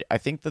therefore I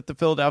think that the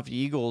Philadelphia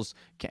Eagles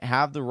can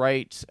have the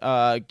right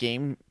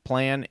game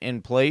plan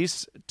in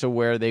place to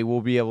where they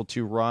will be able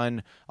to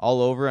run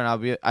all over,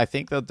 and I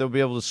think that they'll be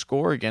able to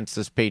score against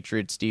this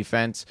Patriots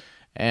defense.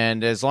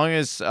 And as long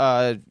as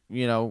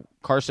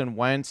Carson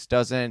Wentz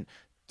doesn't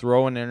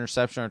throw an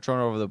interception or turn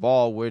over the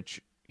ball,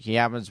 which he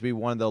happens to be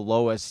one of the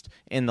lowest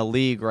in the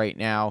league right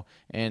now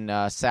in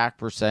sack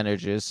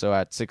percentages, so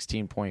at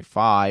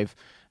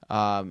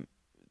 16.5.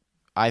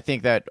 I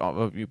think that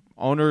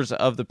owners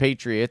of the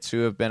Patriots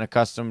who have been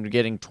accustomed to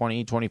getting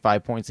 20,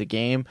 25 points a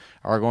game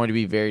are going to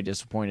be very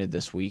disappointed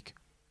this week.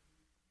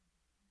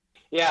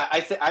 Yeah,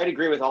 I'd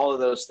agree with all of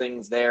those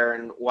things there.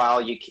 And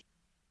while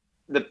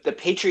the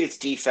Patriots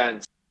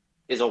defense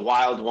is a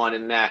wild one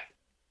in that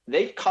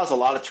they cause a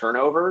lot of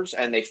turnovers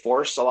and they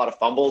force a lot of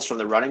fumbles from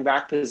the running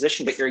back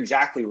position, but you're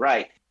exactly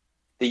right.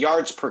 The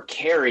yards per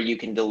carry you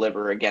can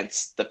deliver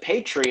against the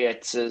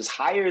Patriots is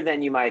higher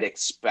than you might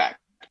expect.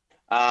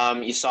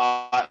 You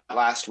saw it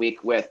last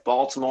week with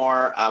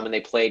Baltimore when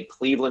they played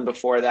Cleveland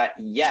before that.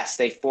 Yes,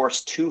 they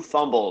forced 2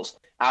 fumbles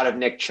out of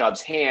Nick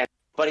Chubb's hand,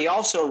 but he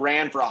also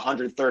ran for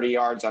 130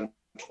 yards on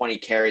 20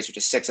 carries, which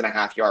is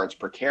 6.5 yards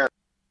per carry.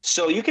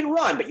 So you can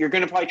run, but you're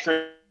going to probably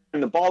turn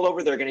the ball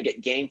over. They're going to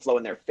get game flow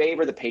in their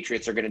favor. The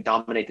Patriots are going to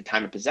dominate the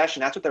time of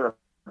possession. That's what they're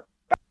about.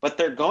 But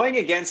they're going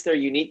against their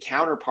unique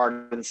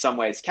counterpart in some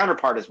ways.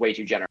 Counterpart is way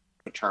too generous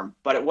a term,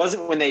 but it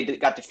wasn't when they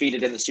got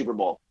defeated in the Super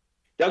Bowl.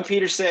 Doug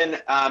Peterson,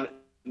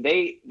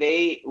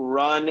 they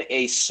run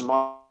a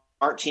smart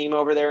team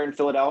over there in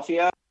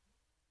Philadelphia.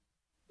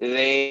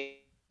 They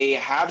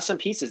have some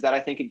pieces that I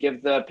think could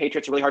give the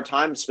Patriots a really hard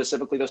time,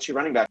 specifically those 2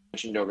 running backs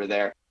mentioned over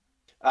there.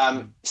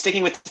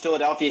 Sticking with the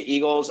Philadelphia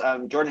Eagles,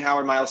 Jordan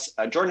Howard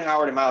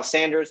and Miles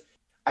Sanders,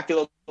 I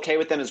feel okay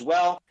with them as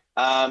well.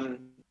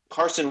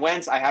 Carson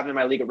Wentz, I have him in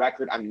my league of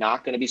record. I'm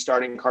not going to be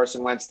starting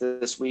Carson Wentz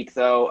this week,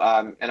 though,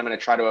 and I'm going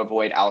to try to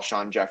avoid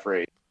Alshon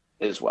Jeffrey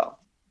as well.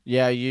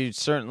 Yeah, you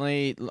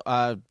certainly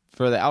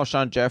for the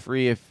Alshon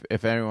Jeffrey,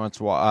 if anyone's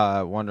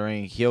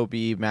wondering, he'll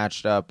be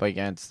matched up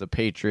against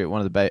the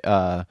one of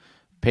the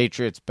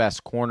Patriots'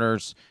 best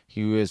corners,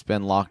 who has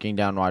been locking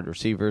down wide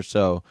receivers.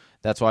 So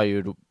that's why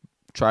you'd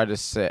try to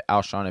sit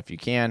Alshon if you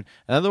can.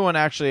 Another one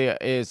actually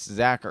is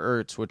Zach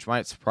Ertz, which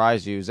might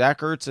surprise you.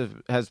 Zach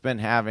Ertz has been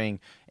having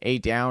a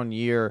down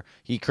year.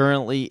 He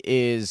currently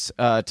is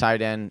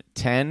tight end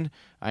 10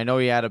 I know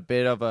he had a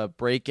bit of a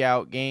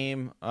breakout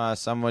game.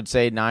 Some would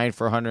say 9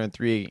 for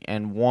 103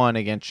 and 1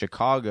 against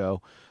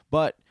Chicago.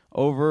 But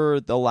over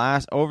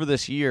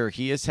this year,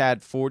 he has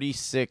had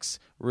 46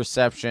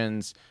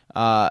 receptions.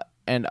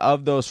 And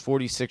of those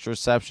 46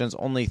 receptions,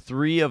 only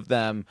 3 of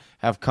them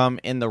have come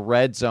in the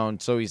red zone.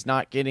 So he's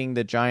not getting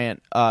the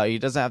giant, he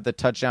doesn't have the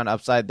touchdown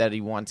upside that he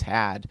once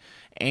had.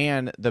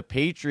 And the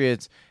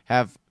Patriots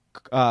have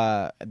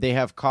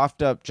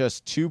coughed up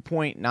just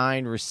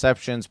 2.9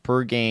 receptions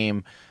per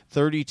game,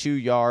 32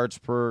 yards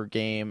per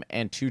game,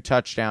 and 2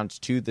 touchdowns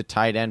to the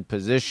tight end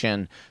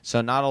position.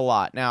 So not a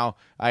lot. Now,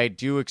 I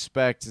do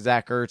expect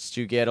Zach Ertz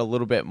to get a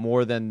little bit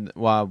more than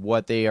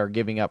what they are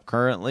giving up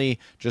currently,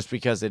 just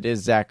because it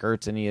is Zach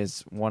Ertz and he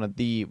is one of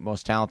the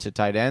most talented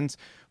tight ends.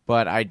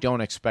 But I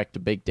don't expect a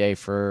big day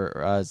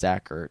for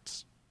Zach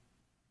Ertz.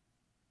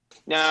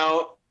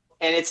 Now,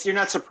 and you're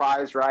not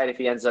surprised, right, if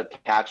he ends up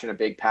catching a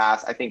big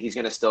pass. I think he's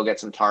going to still get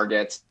some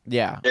targets.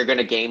 Yeah. They're going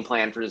to game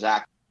plan for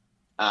Zach.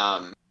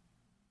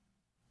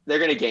 They're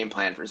going to game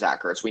plan for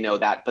Zach Ertz. We know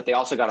that, but they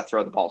also got to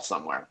throw the ball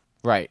somewhere.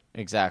 Right,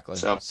 exactly.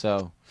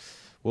 So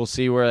we'll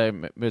see where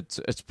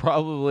it's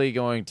probably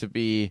going to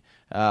be.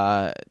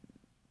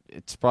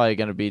 It's probably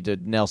going to be to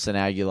Nelson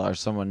Aguilar,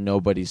 someone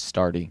nobody's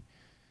starting.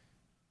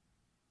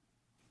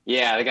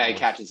 Yeah, the guy who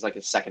catches like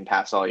his second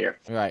pass all year.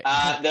 Right.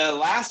 The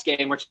last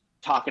game we're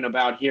talking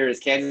about here is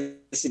Kansas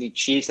City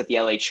Chiefs at the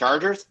LA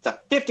Chargers. It's a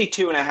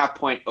 52.5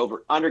 point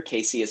over under.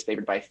 KC is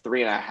favored by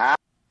 3.5.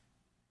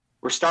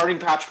 We're starting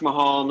Patrick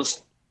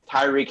Mahomes,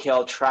 Tyreek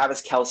Hill,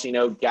 Travis Kelce,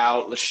 no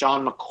doubt.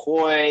 LaShawn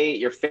McCoy,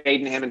 you're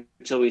fading him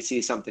until we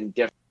see something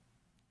different.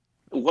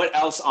 What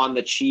else on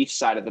the Chiefs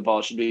side of the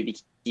ball should we be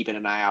keeping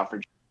an eye out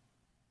for?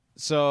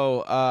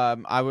 So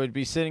I would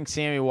be sitting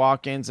Sammy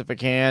Watkins if I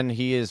can.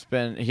 He has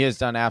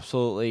done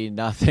absolutely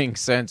nothing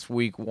since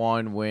week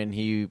 1 when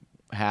he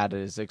had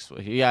his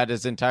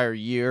entire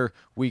year.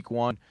 Week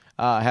 1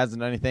 hasn't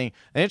done anything.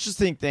 The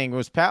interesting thing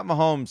was Pat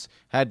Mahomes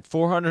had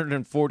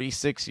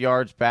 446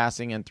 yards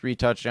passing and 3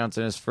 touchdowns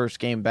in his first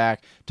game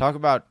back. Talk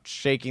about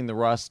shaking the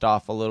rust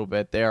off a little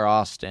bit there,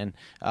 Austin.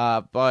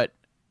 But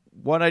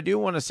what I do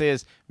want to say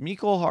is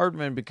Mecole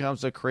Hardman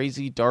becomes a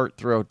crazy dart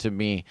throw to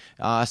me.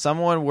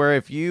 Someone where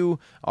if you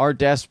are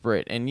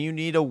desperate and you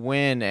need a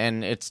win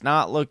and it's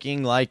not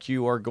looking like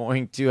you are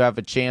going to have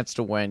a chance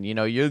to win,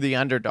 you're the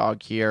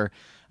underdog here.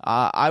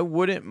 I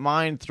wouldn't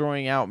mind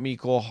throwing out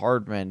Mecole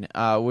Hardman,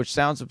 which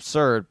sounds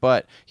absurd,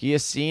 but he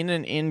has seen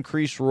an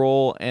increased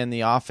role in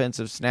the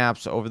offensive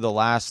snaps over the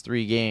last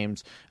 3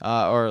 games,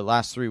 or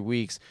last 3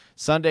 weeks.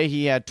 Sunday,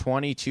 he had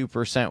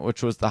 22%,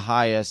 which was the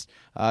highest.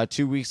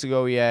 2 weeks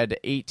ago, he had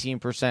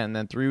 18%, and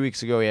then 3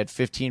 weeks ago, he had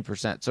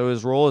 15%. So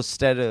his role is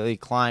steadily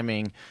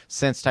climbing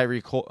since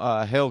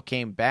Tyreek Hill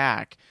came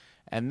back.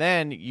 And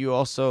then you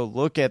also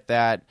look at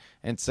that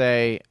and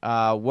say,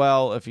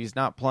 well, if he's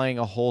not playing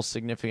a whole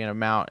significant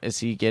amount, is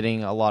he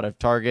getting a lot of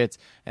targets?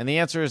 And the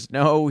answer is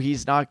no,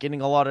 he's not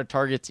getting a lot of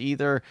targets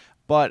either.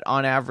 But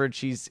on average,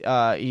 he's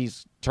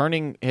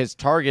turning his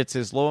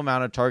low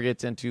amount of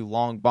targets into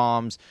long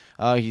bombs.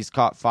 He's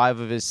caught 5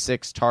 of his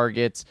 6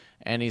 targets,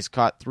 and he's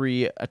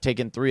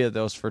taken 3 of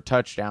those for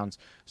touchdowns.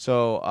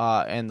 So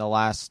in the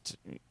last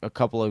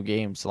couple of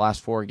games, the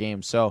last 4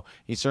 games. So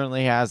he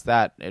certainly has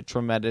that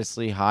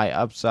tremendously high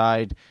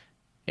upside.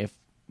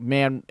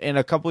 In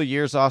a couple of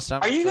years,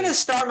 Austin. Are you going to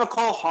start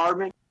Mecole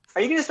Hardman?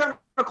 Are you going to start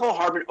Mecole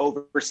Hardman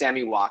over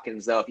Sammy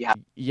Watkins, though? If you have,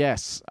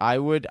 yes, I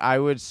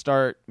would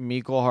start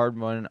Mecole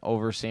Hardman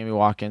over Sammy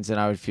Watkins, and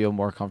I would feel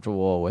more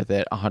comfortable with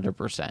it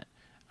 100%.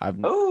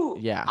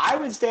 Yeah. I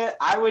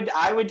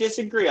would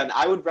disagree on that.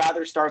 I would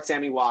rather start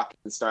Sammy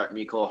Watkins than start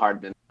Mecole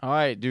Hardman. All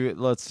right, dude.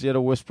 Let's get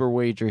a whisper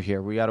wager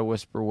here. We got a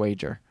whisper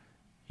wager.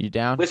 You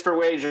down? Whisper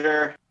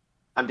wager.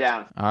 I'm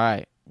down. All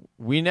right.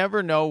 We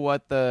never know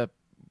what the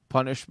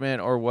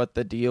punishment or what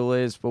the deal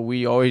is, but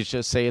we always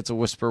just say it's a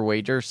whisper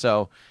wager.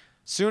 So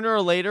sooner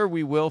or later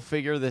we will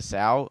figure this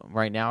out.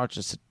 Right now it's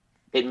just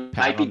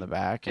pat on the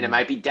back, and it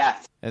might be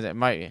death. And it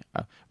might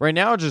right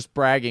now it's just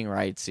bragging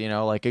rights,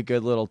 like a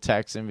good little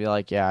text and be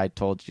like, yeah, I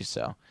told you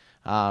so.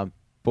 But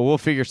we'll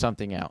figure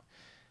something out.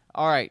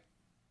 All right.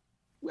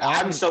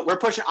 I'm going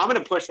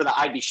to push for the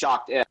I'd be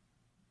shocked if.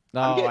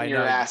 No, I'm getting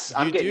your ass.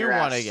 I'm getting your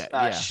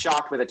ass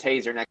shocked with a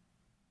taser next.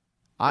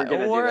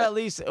 Or at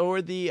least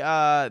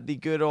the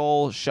good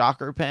old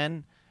shocker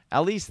pen.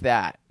 At least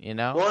that,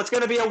 Well, it's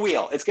going to be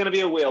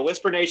a wheel.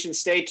 Whisper Nation,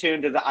 stay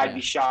tuned to the I'd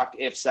be shocked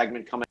if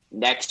segment coming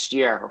next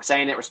year. We're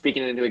saying it. We're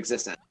speaking it into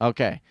existence.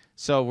 Okay,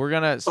 so we're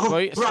gonna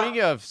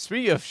speaking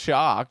of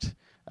shocked,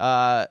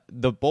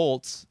 the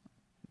Bolts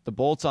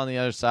on the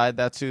other side.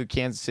 That's who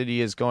Kansas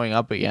City is going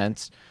up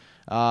against.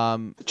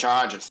 The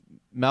Chargers.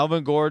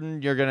 Melvin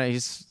Gordon,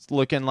 he's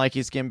looking like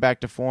he's getting back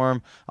to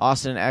form.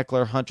 Austin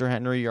Eckler, Hunter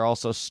Henry, you're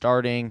also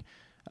starting.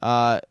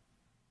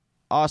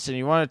 Austin,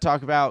 you want to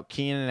talk about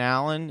Keenan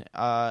Allen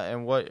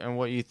and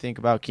what you think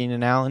about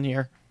Keenan Allen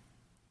here?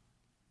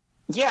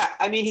 Yeah,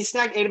 I mean, he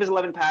snagged 8 of his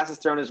 11 passes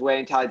thrown his way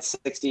and tallied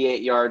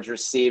 68 yards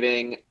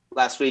receiving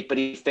last week, but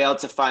he failed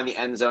to find the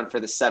end zone for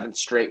the 7th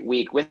straight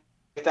week. With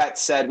that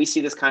said, we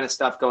see this kind of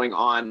stuff going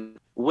on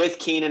with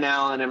Keenan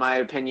Allen. In my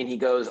opinion, he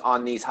goes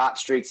on these hot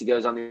streaks. He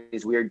goes on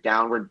these weird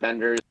downward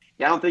benders.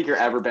 Yeah, I don't think you're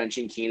ever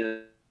benching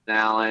Keenan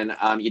Allen.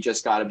 You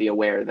just got to be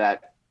aware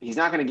that he's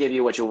not going to give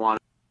you what you want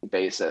on a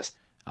basis.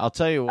 I'll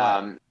tell you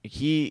what,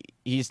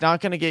 he's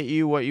not going to get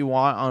you what you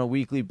want on a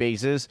weekly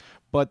basis,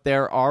 but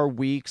there are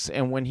weeks,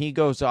 and when he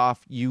goes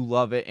off, you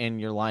love it in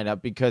your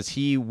lineup because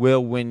he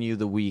will win you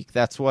the week.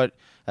 That's what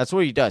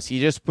he does.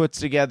 He just puts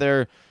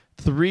together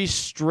 3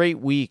 straight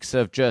weeks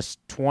of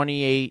just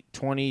 28,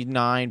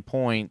 29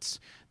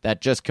 points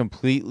that just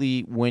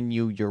completely win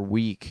you your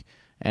week,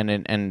 and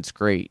it's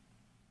great.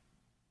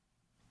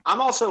 I'm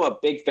also a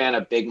big fan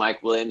of Big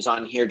Mike Williams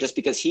on here just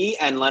because he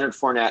and Leonard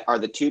Fournette are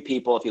the two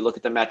people, if you look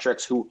at the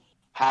metrics, who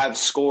have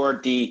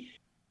scored the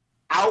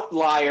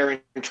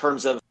outlier in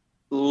terms of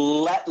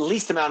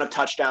least amount of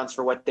touchdowns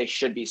for what they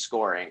should be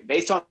scoring.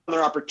 Based on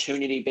their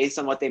opportunity, based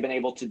on what they've been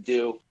able to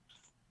do,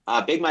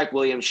 Big Mike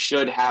Williams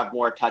should have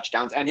more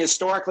touchdowns. And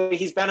historically,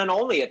 he's been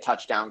only a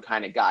touchdown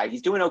kind of guy.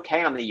 He's doing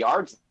okay on the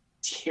yards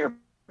here,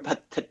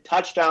 but the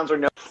touchdowns are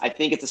no. I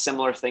think it's a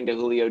similar thing to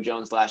Julio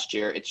Jones last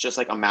year. It's just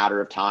like a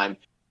matter of time.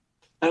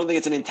 I don't think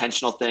it's an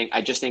intentional thing.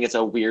 I just think it's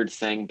a weird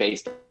thing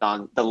based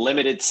on the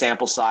limited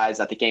sample size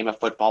that the game of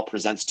football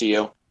presents to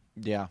you.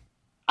 Yeah.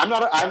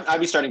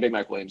 I'd be starting Big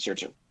Mike Williams here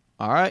too.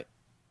 All right.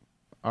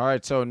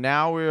 So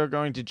now we are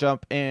going to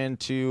jump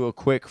into a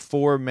quick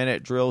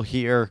 4-minute drill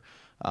here.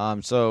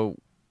 So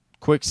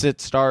quick sit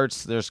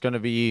starts. There's going to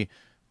be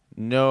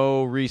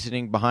no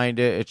reasoning behind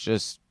it. It's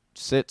just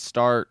sit,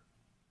 start,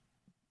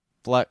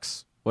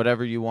 flex,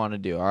 whatever you want to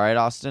do. All right,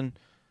 Austin?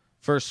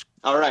 First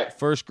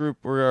game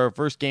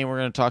we're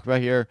going to talk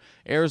about here,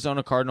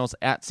 Arizona Cardinals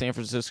at San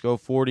Francisco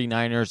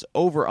 49ers,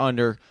 over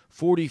under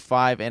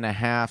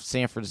 45.5.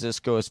 San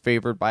Francisco is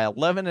favored by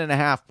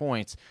 11.5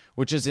 points,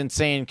 which is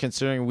insane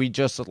considering we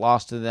just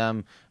lost to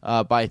them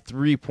by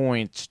 3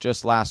 points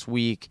just last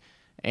week,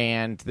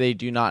 and they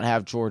do not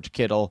have George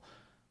Kittle.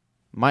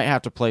 Might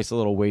have to place a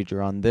little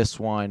wager on this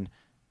one,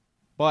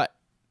 but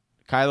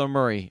Kyler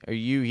Murray,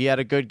 he had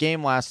a good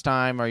game last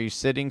time. Are you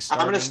sitting,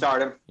 starting? I'm going to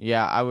start him.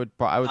 Yeah, I would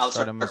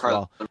start him as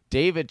well.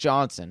 David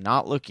Johnson,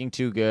 not looking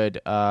too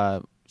good.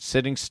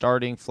 Sitting,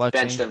 starting,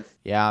 flexing. Benched him.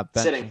 Yeah,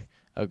 sitting.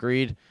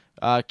 Agreed.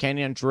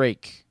 Kenyon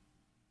Drake.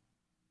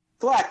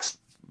 Flex.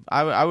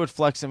 I would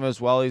flex him as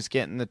well. He's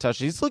getting the touch.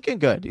 He's looking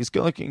good.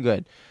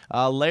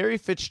 Larry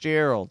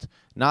Fitzgerald,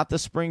 not the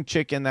spring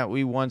chicken that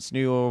we once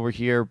knew over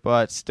here,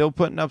 but still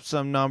putting up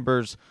some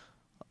numbers.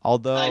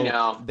 Although I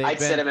know, I'd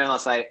sit him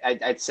unless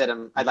I'd sit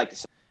him. I'd like to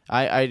sit him.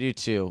 I do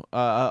too.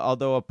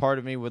 Although a part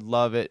of me would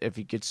love it if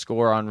he could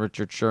score on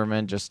Richard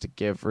Sherman just to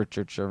give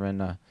Richard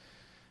Sherman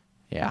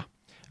yeah.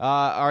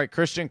 All right,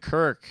 Christian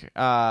Kirk,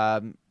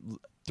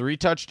 3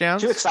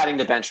 touchdowns. Too exciting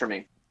to bench for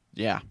me.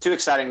 Yeah. Too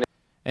exciting.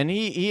 And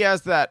he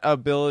has that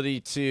ability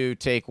to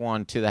take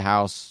one to the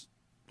house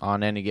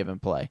on any given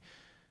play.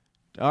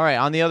 All right,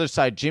 on the other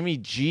side, Jimmy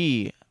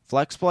G,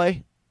 flex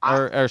play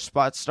or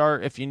spot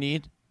start if you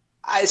need.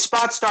 I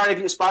spot start him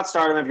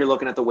if you're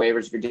looking at the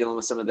waivers, if you're dealing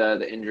with some of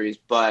the injuries,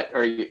 if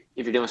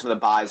you're dealing with some of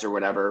the buys or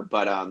whatever.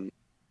 But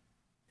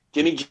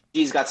Jimmy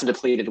G's got some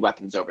depleted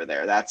weapons over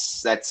there.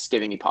 That's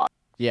giving me pause.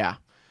 Yeah.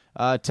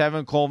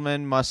 Tevin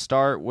Coleman must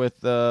start with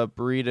the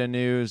Burrito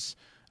news.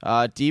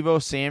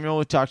 Deebo Samuel,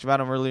 we talked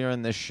about him earlier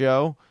in this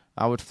show.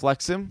 I would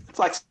flex him.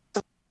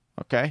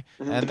 Okay.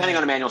 And depending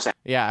on Emmanuel Sanders.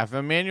 Yeah, if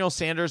Emmanuel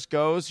Sanders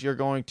goes,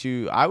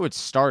 I would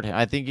start him.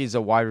 I think he's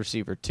a wide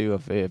receiver too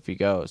if he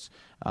goes.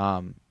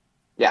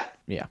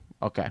 Yeah.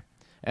 Okay.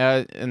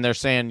 And they're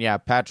saying,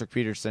 Patrick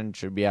Peterson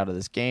should be out of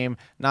this game.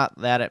 Not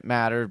that it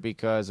mattered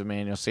because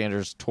Emmanuel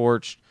Sanders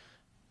torched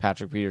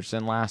Patrick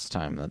Peterson last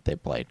time that they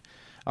played.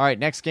 All right,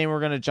 next game we're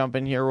going to jump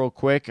in here real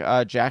quick.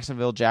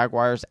 Jacksonville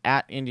Jaguars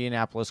at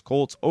Indianapolis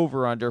Colts,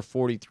 over under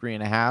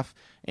 43.5.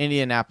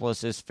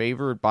 Indianapolis is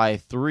favored by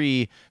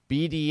 3.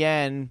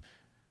 BDN,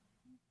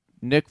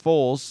 Nick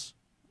Foles,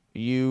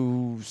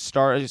 you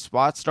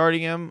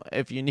starting him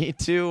if you need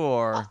to,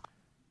 or...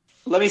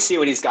 Let me see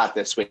what he's got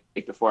this week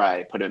before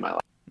I put him in my lineup.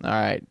 All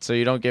right, so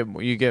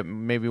you get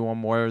maybe one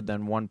more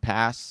than one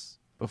pass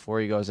before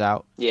he goes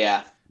out.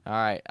 Yeah. All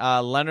right,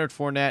 Leonard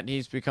Fournette,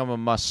 he's become a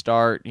must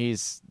start.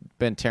 He's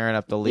been tearing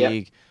up the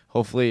league. Yep.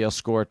 Hopefully he'll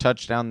score a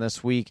touchdown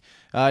this week.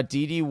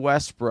 D.D.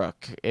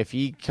 Westbrook, if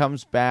he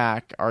comes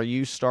back, are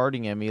you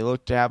starting him? He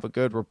looked to have a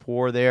good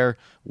rapport there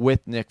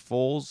with Nick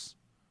Foles.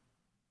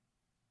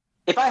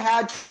 If I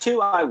had to,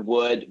 I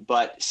would,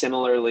 but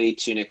similarly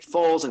to Nick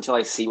Foles, until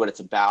I see what it's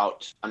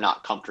about, I'm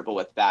not comfortable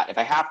with that. If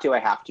I have to, I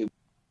have to.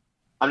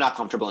 I'm not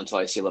comfortable until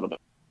I see a little bit.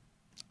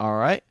 All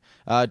right.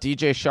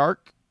 DJ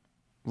Shark,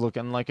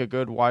 looking like a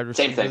good wide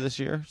receiver this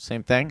year.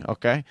 Same thing.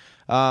 Okay.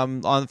 On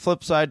the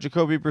flip side,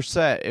 Jacoby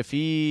Brissett, if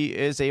he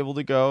is able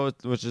to go,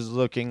 which is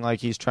looking like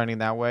he's trending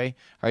that way,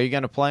 are you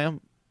going to play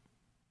him?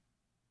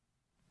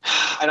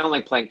 I don't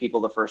like playing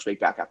people the first week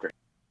back after,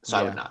 so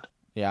I would not.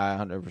 Yeah,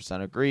 I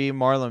 100% agree.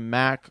 Marlon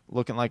Mack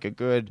looking like a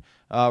good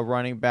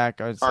running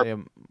back. I would say.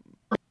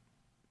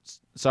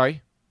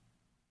 Sorry?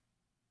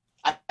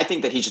 I I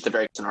think that he's just a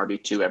very good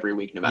RB2 every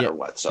week, no matter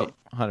what. So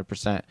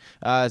 100%.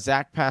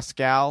 Zach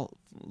Pascal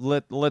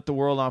lit the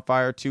world on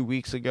fire 2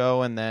 weeks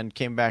ago and then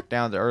came back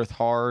down to earth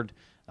hard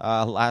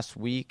last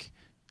week.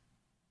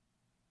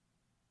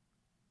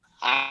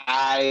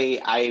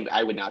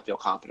 I would not feel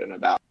confident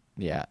about.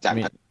 Yeah,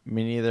 Zach.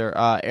 me neither.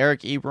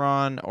 Eric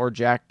Ebron or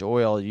Jack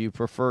Doyle. You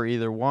prefer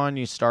either one?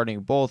 You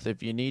starting both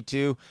if you need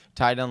to.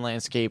 Tight end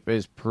landscape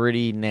is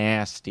pretty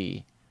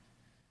nasty.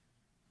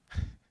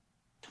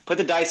 Put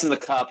the dice in the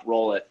cup,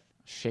 roll it.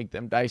 Shake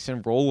them dice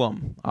and roll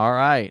them. All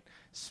right.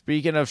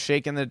 Speaking of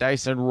shaking the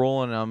dice and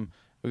rolling them,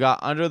 we got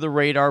under the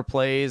radar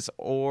plays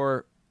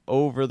or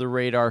over the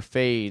radar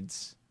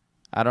fades.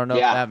 I don't know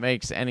if that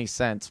makes any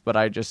sense, but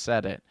I just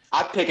said it.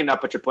 I'm picking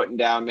up what you're putting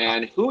down,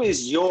 man. Who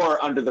is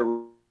your under the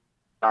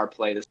radar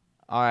play this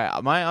week? All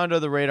right, my under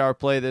the radar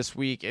play this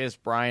week is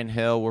Brian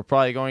Hill. We're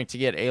probably going to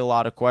get a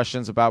lot of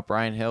questions about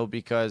Brian Hill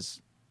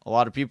because a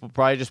lot of people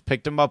probably just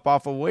picked him up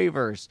off of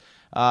waivers.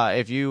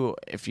 If you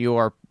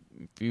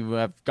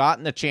have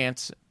gotten the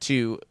chance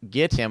to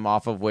get him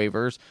off of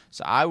waivers,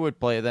 so I would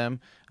play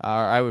them.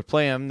 I would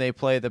play him. They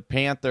play the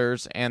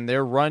Panthers, and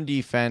their run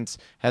defense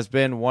has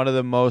been one of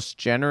the most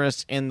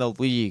generous in the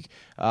league.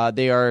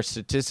 They are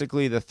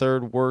statistically the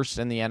third worst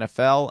in the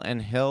NFL,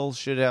 and Hill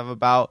should have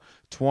about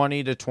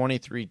 20 to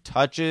 23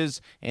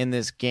 touches in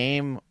this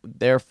game.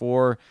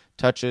 Therefore,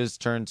 touches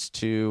turns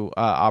to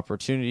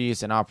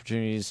opportunities, and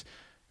opportunities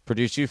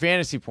produce you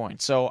fantasy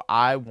points. So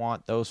I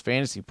want those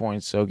fantasy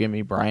points. So give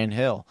me Brian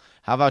Hill.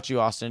 How about you,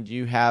 Austin? Do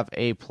you have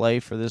a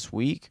play for this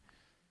week?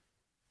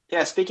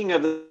 Yeah, speaking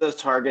of those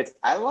targets,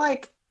 I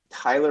like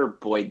Tyler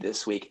Boyd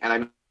this week. And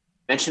I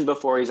mentioned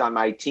before he's on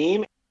my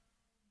team.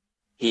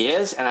 He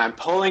is, and I'm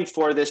pulling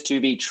for this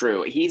to be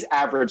true. He's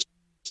averaged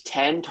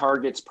 10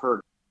 targets per.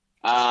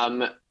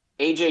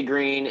 AJ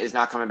Green is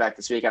not coming back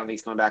this week. I don't think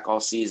he's coming back all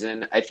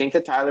season. I think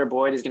that Tyler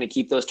Boyd is going to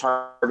keep those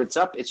targets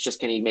up. It's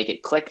just going to make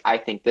it click. I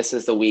think this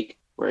is the week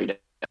where he does.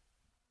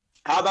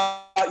 How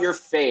about your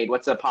fade?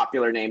 What's a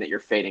popular name that you're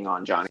fading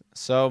on, Johnny?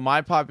 So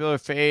my popular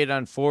fade,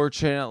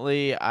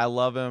 unfortunately, I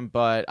love him,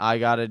 but I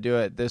got to do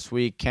it this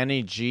week.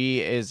 Kenny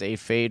G is a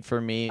fade for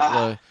me.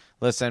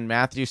 Listen,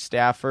 Matthew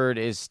Stafford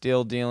is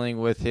still dealing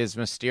with his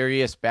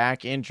mysterious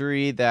back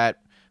injury that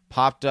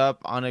popped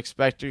up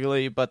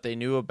unexpectedly, but they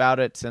knew about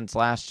it since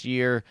last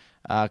year,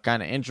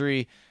 kind of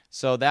injury.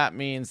 So that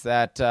means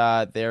that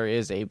there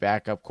is a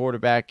backup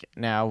quarterback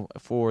now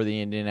for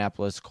the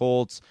Indianapolis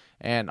Colts.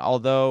 And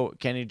although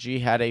Kenny G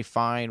had a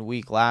fine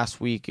week last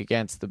week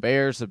against the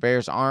Bears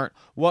aren't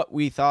what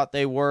we thought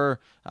they were.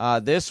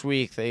 This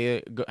week,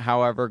 they,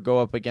 however,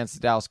 go up against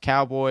the Dallas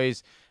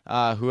Cowboys,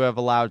 who have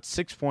allowed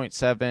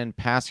 6.7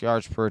 pass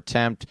yards per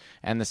attempt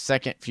and the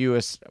second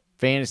fewest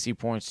fantasy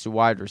points to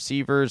wide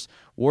receivers.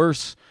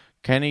 Worse,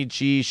 Kenny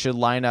G should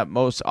line up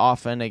most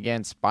often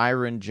against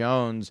Byron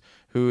Jones,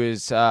 who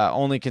is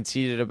only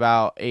conceded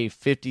about a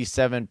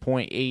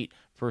 57.8%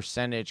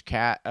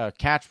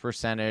 catch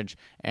percentage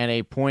and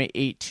a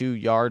 0.82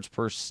 yards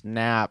per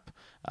snap.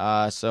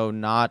 So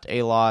not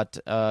a lot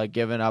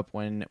given up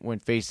when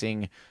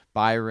facing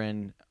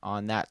Byron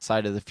on that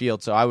side of the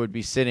field. So I would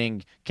be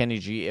sitting Kenny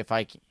G if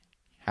I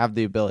have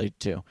the ability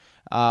to.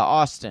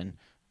 Austin,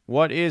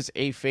 what is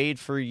a fade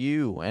for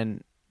you?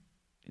 And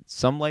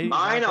some ladies,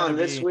 mine on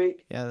this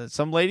week. Yeah,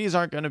 some ladies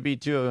aren't going to be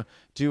too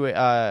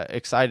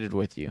excited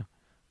with you.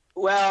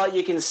 Well,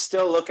 you can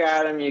still look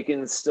at him. You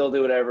can still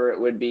do whatever it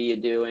would be you're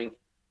doing.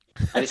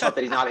 I just hope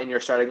that he's not in your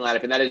starting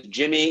lineup, and that is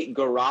Jimmy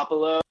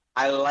Garoppolo.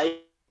 I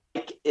like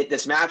it.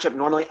 This matchup.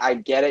 Normally, I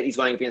get it. He's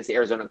going against the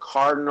Arizona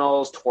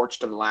Cardinals. Torched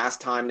them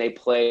last time they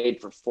played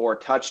for 4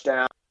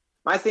 touchdowns.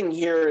 My thing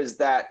here is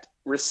that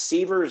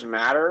receivers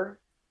matter.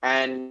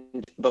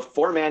 And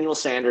before Emmanuel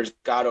Sanders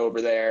got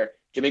over there,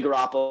 Jimmy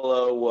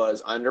Garoppolo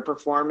was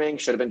underperforming,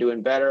 should have been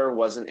doing better,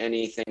 wasn't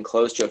anything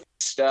close to a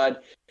stud.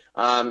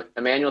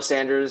 Emmanuel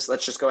Sanders,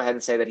 let's just go ahead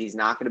and say that he's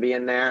not going to be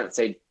in there. Let's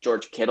say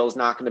George Kittle's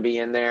not going to be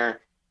in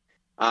there.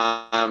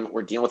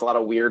 We're dealing with a lot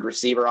of weird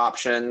receiver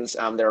options.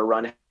 They're a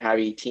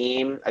run-heavy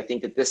team. I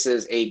think that this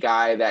is a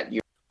guy that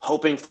you're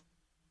hoping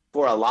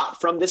for a lot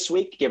from this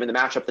week, given the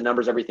matchup, the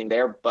numbers, everything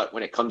there. But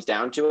when it comes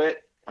down to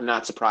it, I'm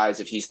not surprised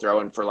if he's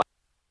throwing for like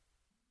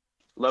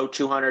low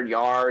 200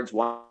 yards,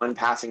 1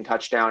 passing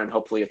touchdown, and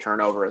hopefully a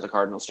turnover as a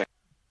Cardinals fan.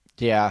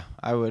 Yeah,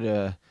 I would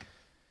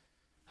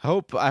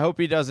I hope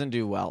he doesn't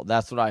do well.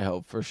 That's what I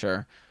hope for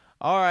sure.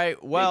 All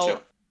right,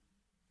 well,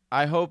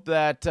 I hope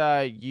that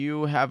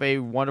you have a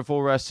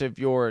wonderful rest of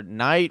your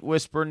night,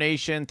 Whisper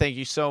Nation. Thank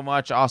you so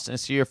much, Austin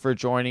Sear, for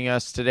joining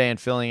us today and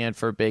filling in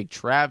for Big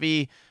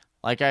Travie.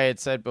 Like I had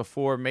said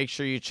before, make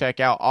sure you check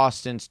out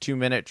Austin's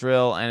 2-minute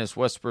drill and his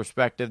Whisper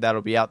Perspective.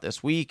 That'll be out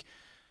this week.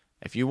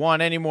 If you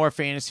want any more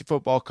fantasy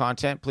football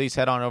content, please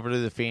head on over to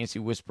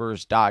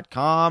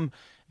thefantasywhispers.com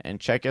and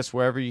check us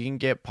wherever you can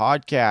get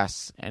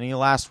podcasts. Any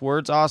last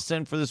words,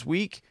 Austin, for this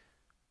week?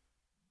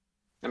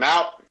 I'm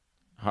out.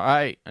 All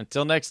right.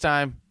 Until next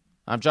time,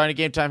 I'm Johnny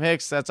Game Time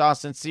Hicks. That's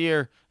Austin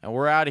Sear, and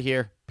we're out of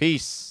here.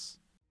 Peace.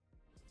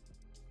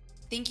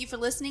 Thank you for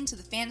listening to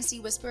the Fantasy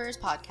Whisperers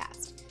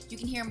podcast. You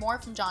can hear more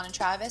from John and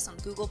Travis on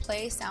Google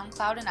Play,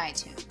 SoundCloud, and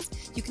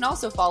iTunes. You can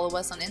also follow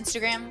us on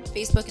Instagram,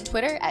 Facebook, and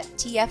Twitter at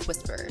TF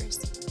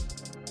Whisperers.